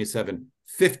in 1987,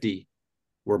 50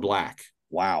 were black.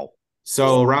 Wow.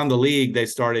 So around the league, they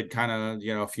started kind of,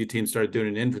 a few teams started doing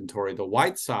an inventory. The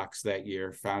White Sox that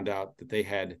year found out that they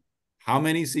had how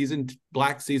many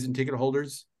black season ticket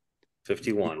holders?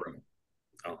 51.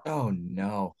 Oh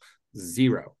no.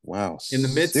 0. Wow. In the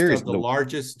midst Seriously? of the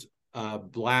largest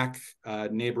black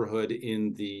neighborhood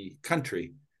in the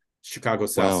country, Chicago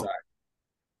South Side.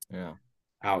 Yeah.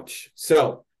 Ouch.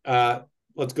 So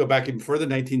let's go back even further.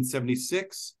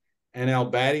 1976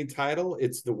 NL batting title.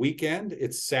 It's the weekend.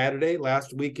 It's Saturday,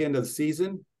 last weekend of the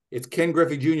season. It's Ken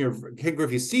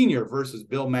Griffey Sr. versus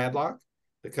Bill Madlock,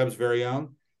 the Cubs' very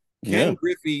own. Ken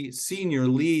Griffey Sr.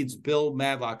 leads Bill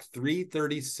Madlock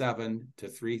 337 to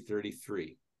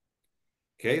 333.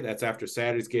 Okay, that's after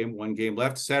Saturday's game. 1 game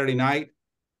left. Saturday night,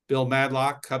 Bill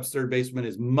Madlock, Cubs third baseman,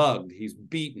 is mugged. He's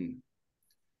beaten.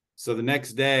 So the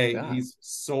next day, he's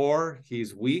sore,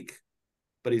 he's weak,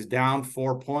 but he's down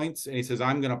 4 points, and he says,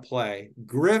 I'm going to play.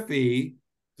 Griffey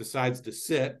decides to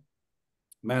sit.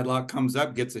 Madlock comes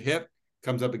up, gets a hit,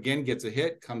 comes up again, gets a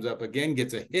hit, comes up again,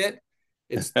 gets a hit.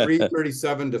 It's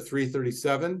 337 to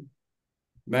 337.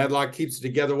 Madlock keeps it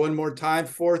together one more time.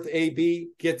 Fourth AB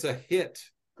gets a hit.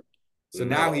 So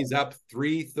now he's up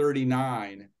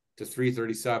 339 to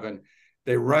 337.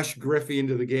 They rush Griffey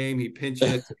into the game. He pinch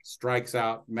hits, strikes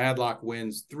out. Madlock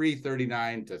wins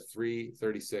 339 to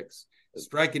 336,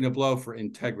 striking a blow for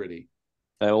integrity.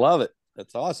 I love it.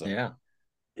 That's awesome. Yeah.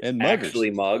 And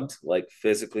actually mugged, like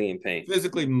physically in pain.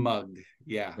 Physically mugged.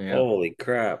 Yeah. Holy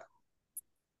crap.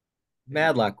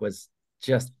 Madlock was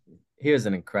he was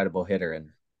an incredible hitter,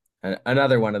 and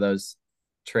another one of those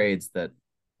trades that,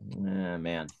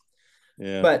 man.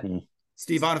 Yeah. But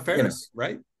Steve Oniferis,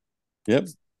 right? Yep.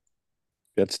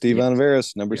 Got Steve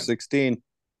Oniferis, number 16.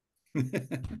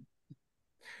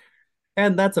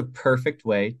 And that's a perfect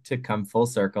way to come full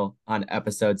circle on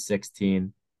episode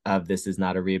 16 of This Is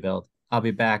Not a Rebuild. I'll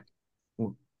be back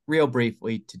real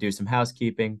briefly to do some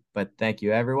housekeeping, but thank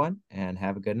you everyone and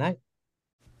have a good night.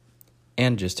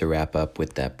 And just to wrap up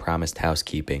with that promised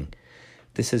housekeeping,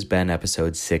 this has been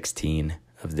episode 16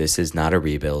 of This Is Not a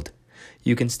Rebuild.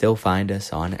 You can still find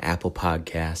us on Apple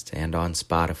Podcasts and on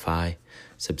Spotify.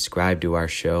 Subscribe to our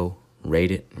show,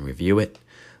 rate it and review it.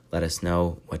 Let us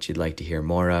know what you'd like to hear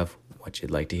more of, what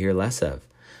you'd like to hear less of.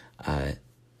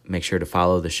 Make sure to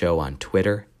follow the show on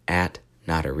Twitter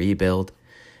 @NotARebuild.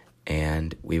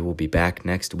 And we will be back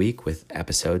next week with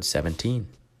episode 17.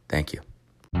 Thank you.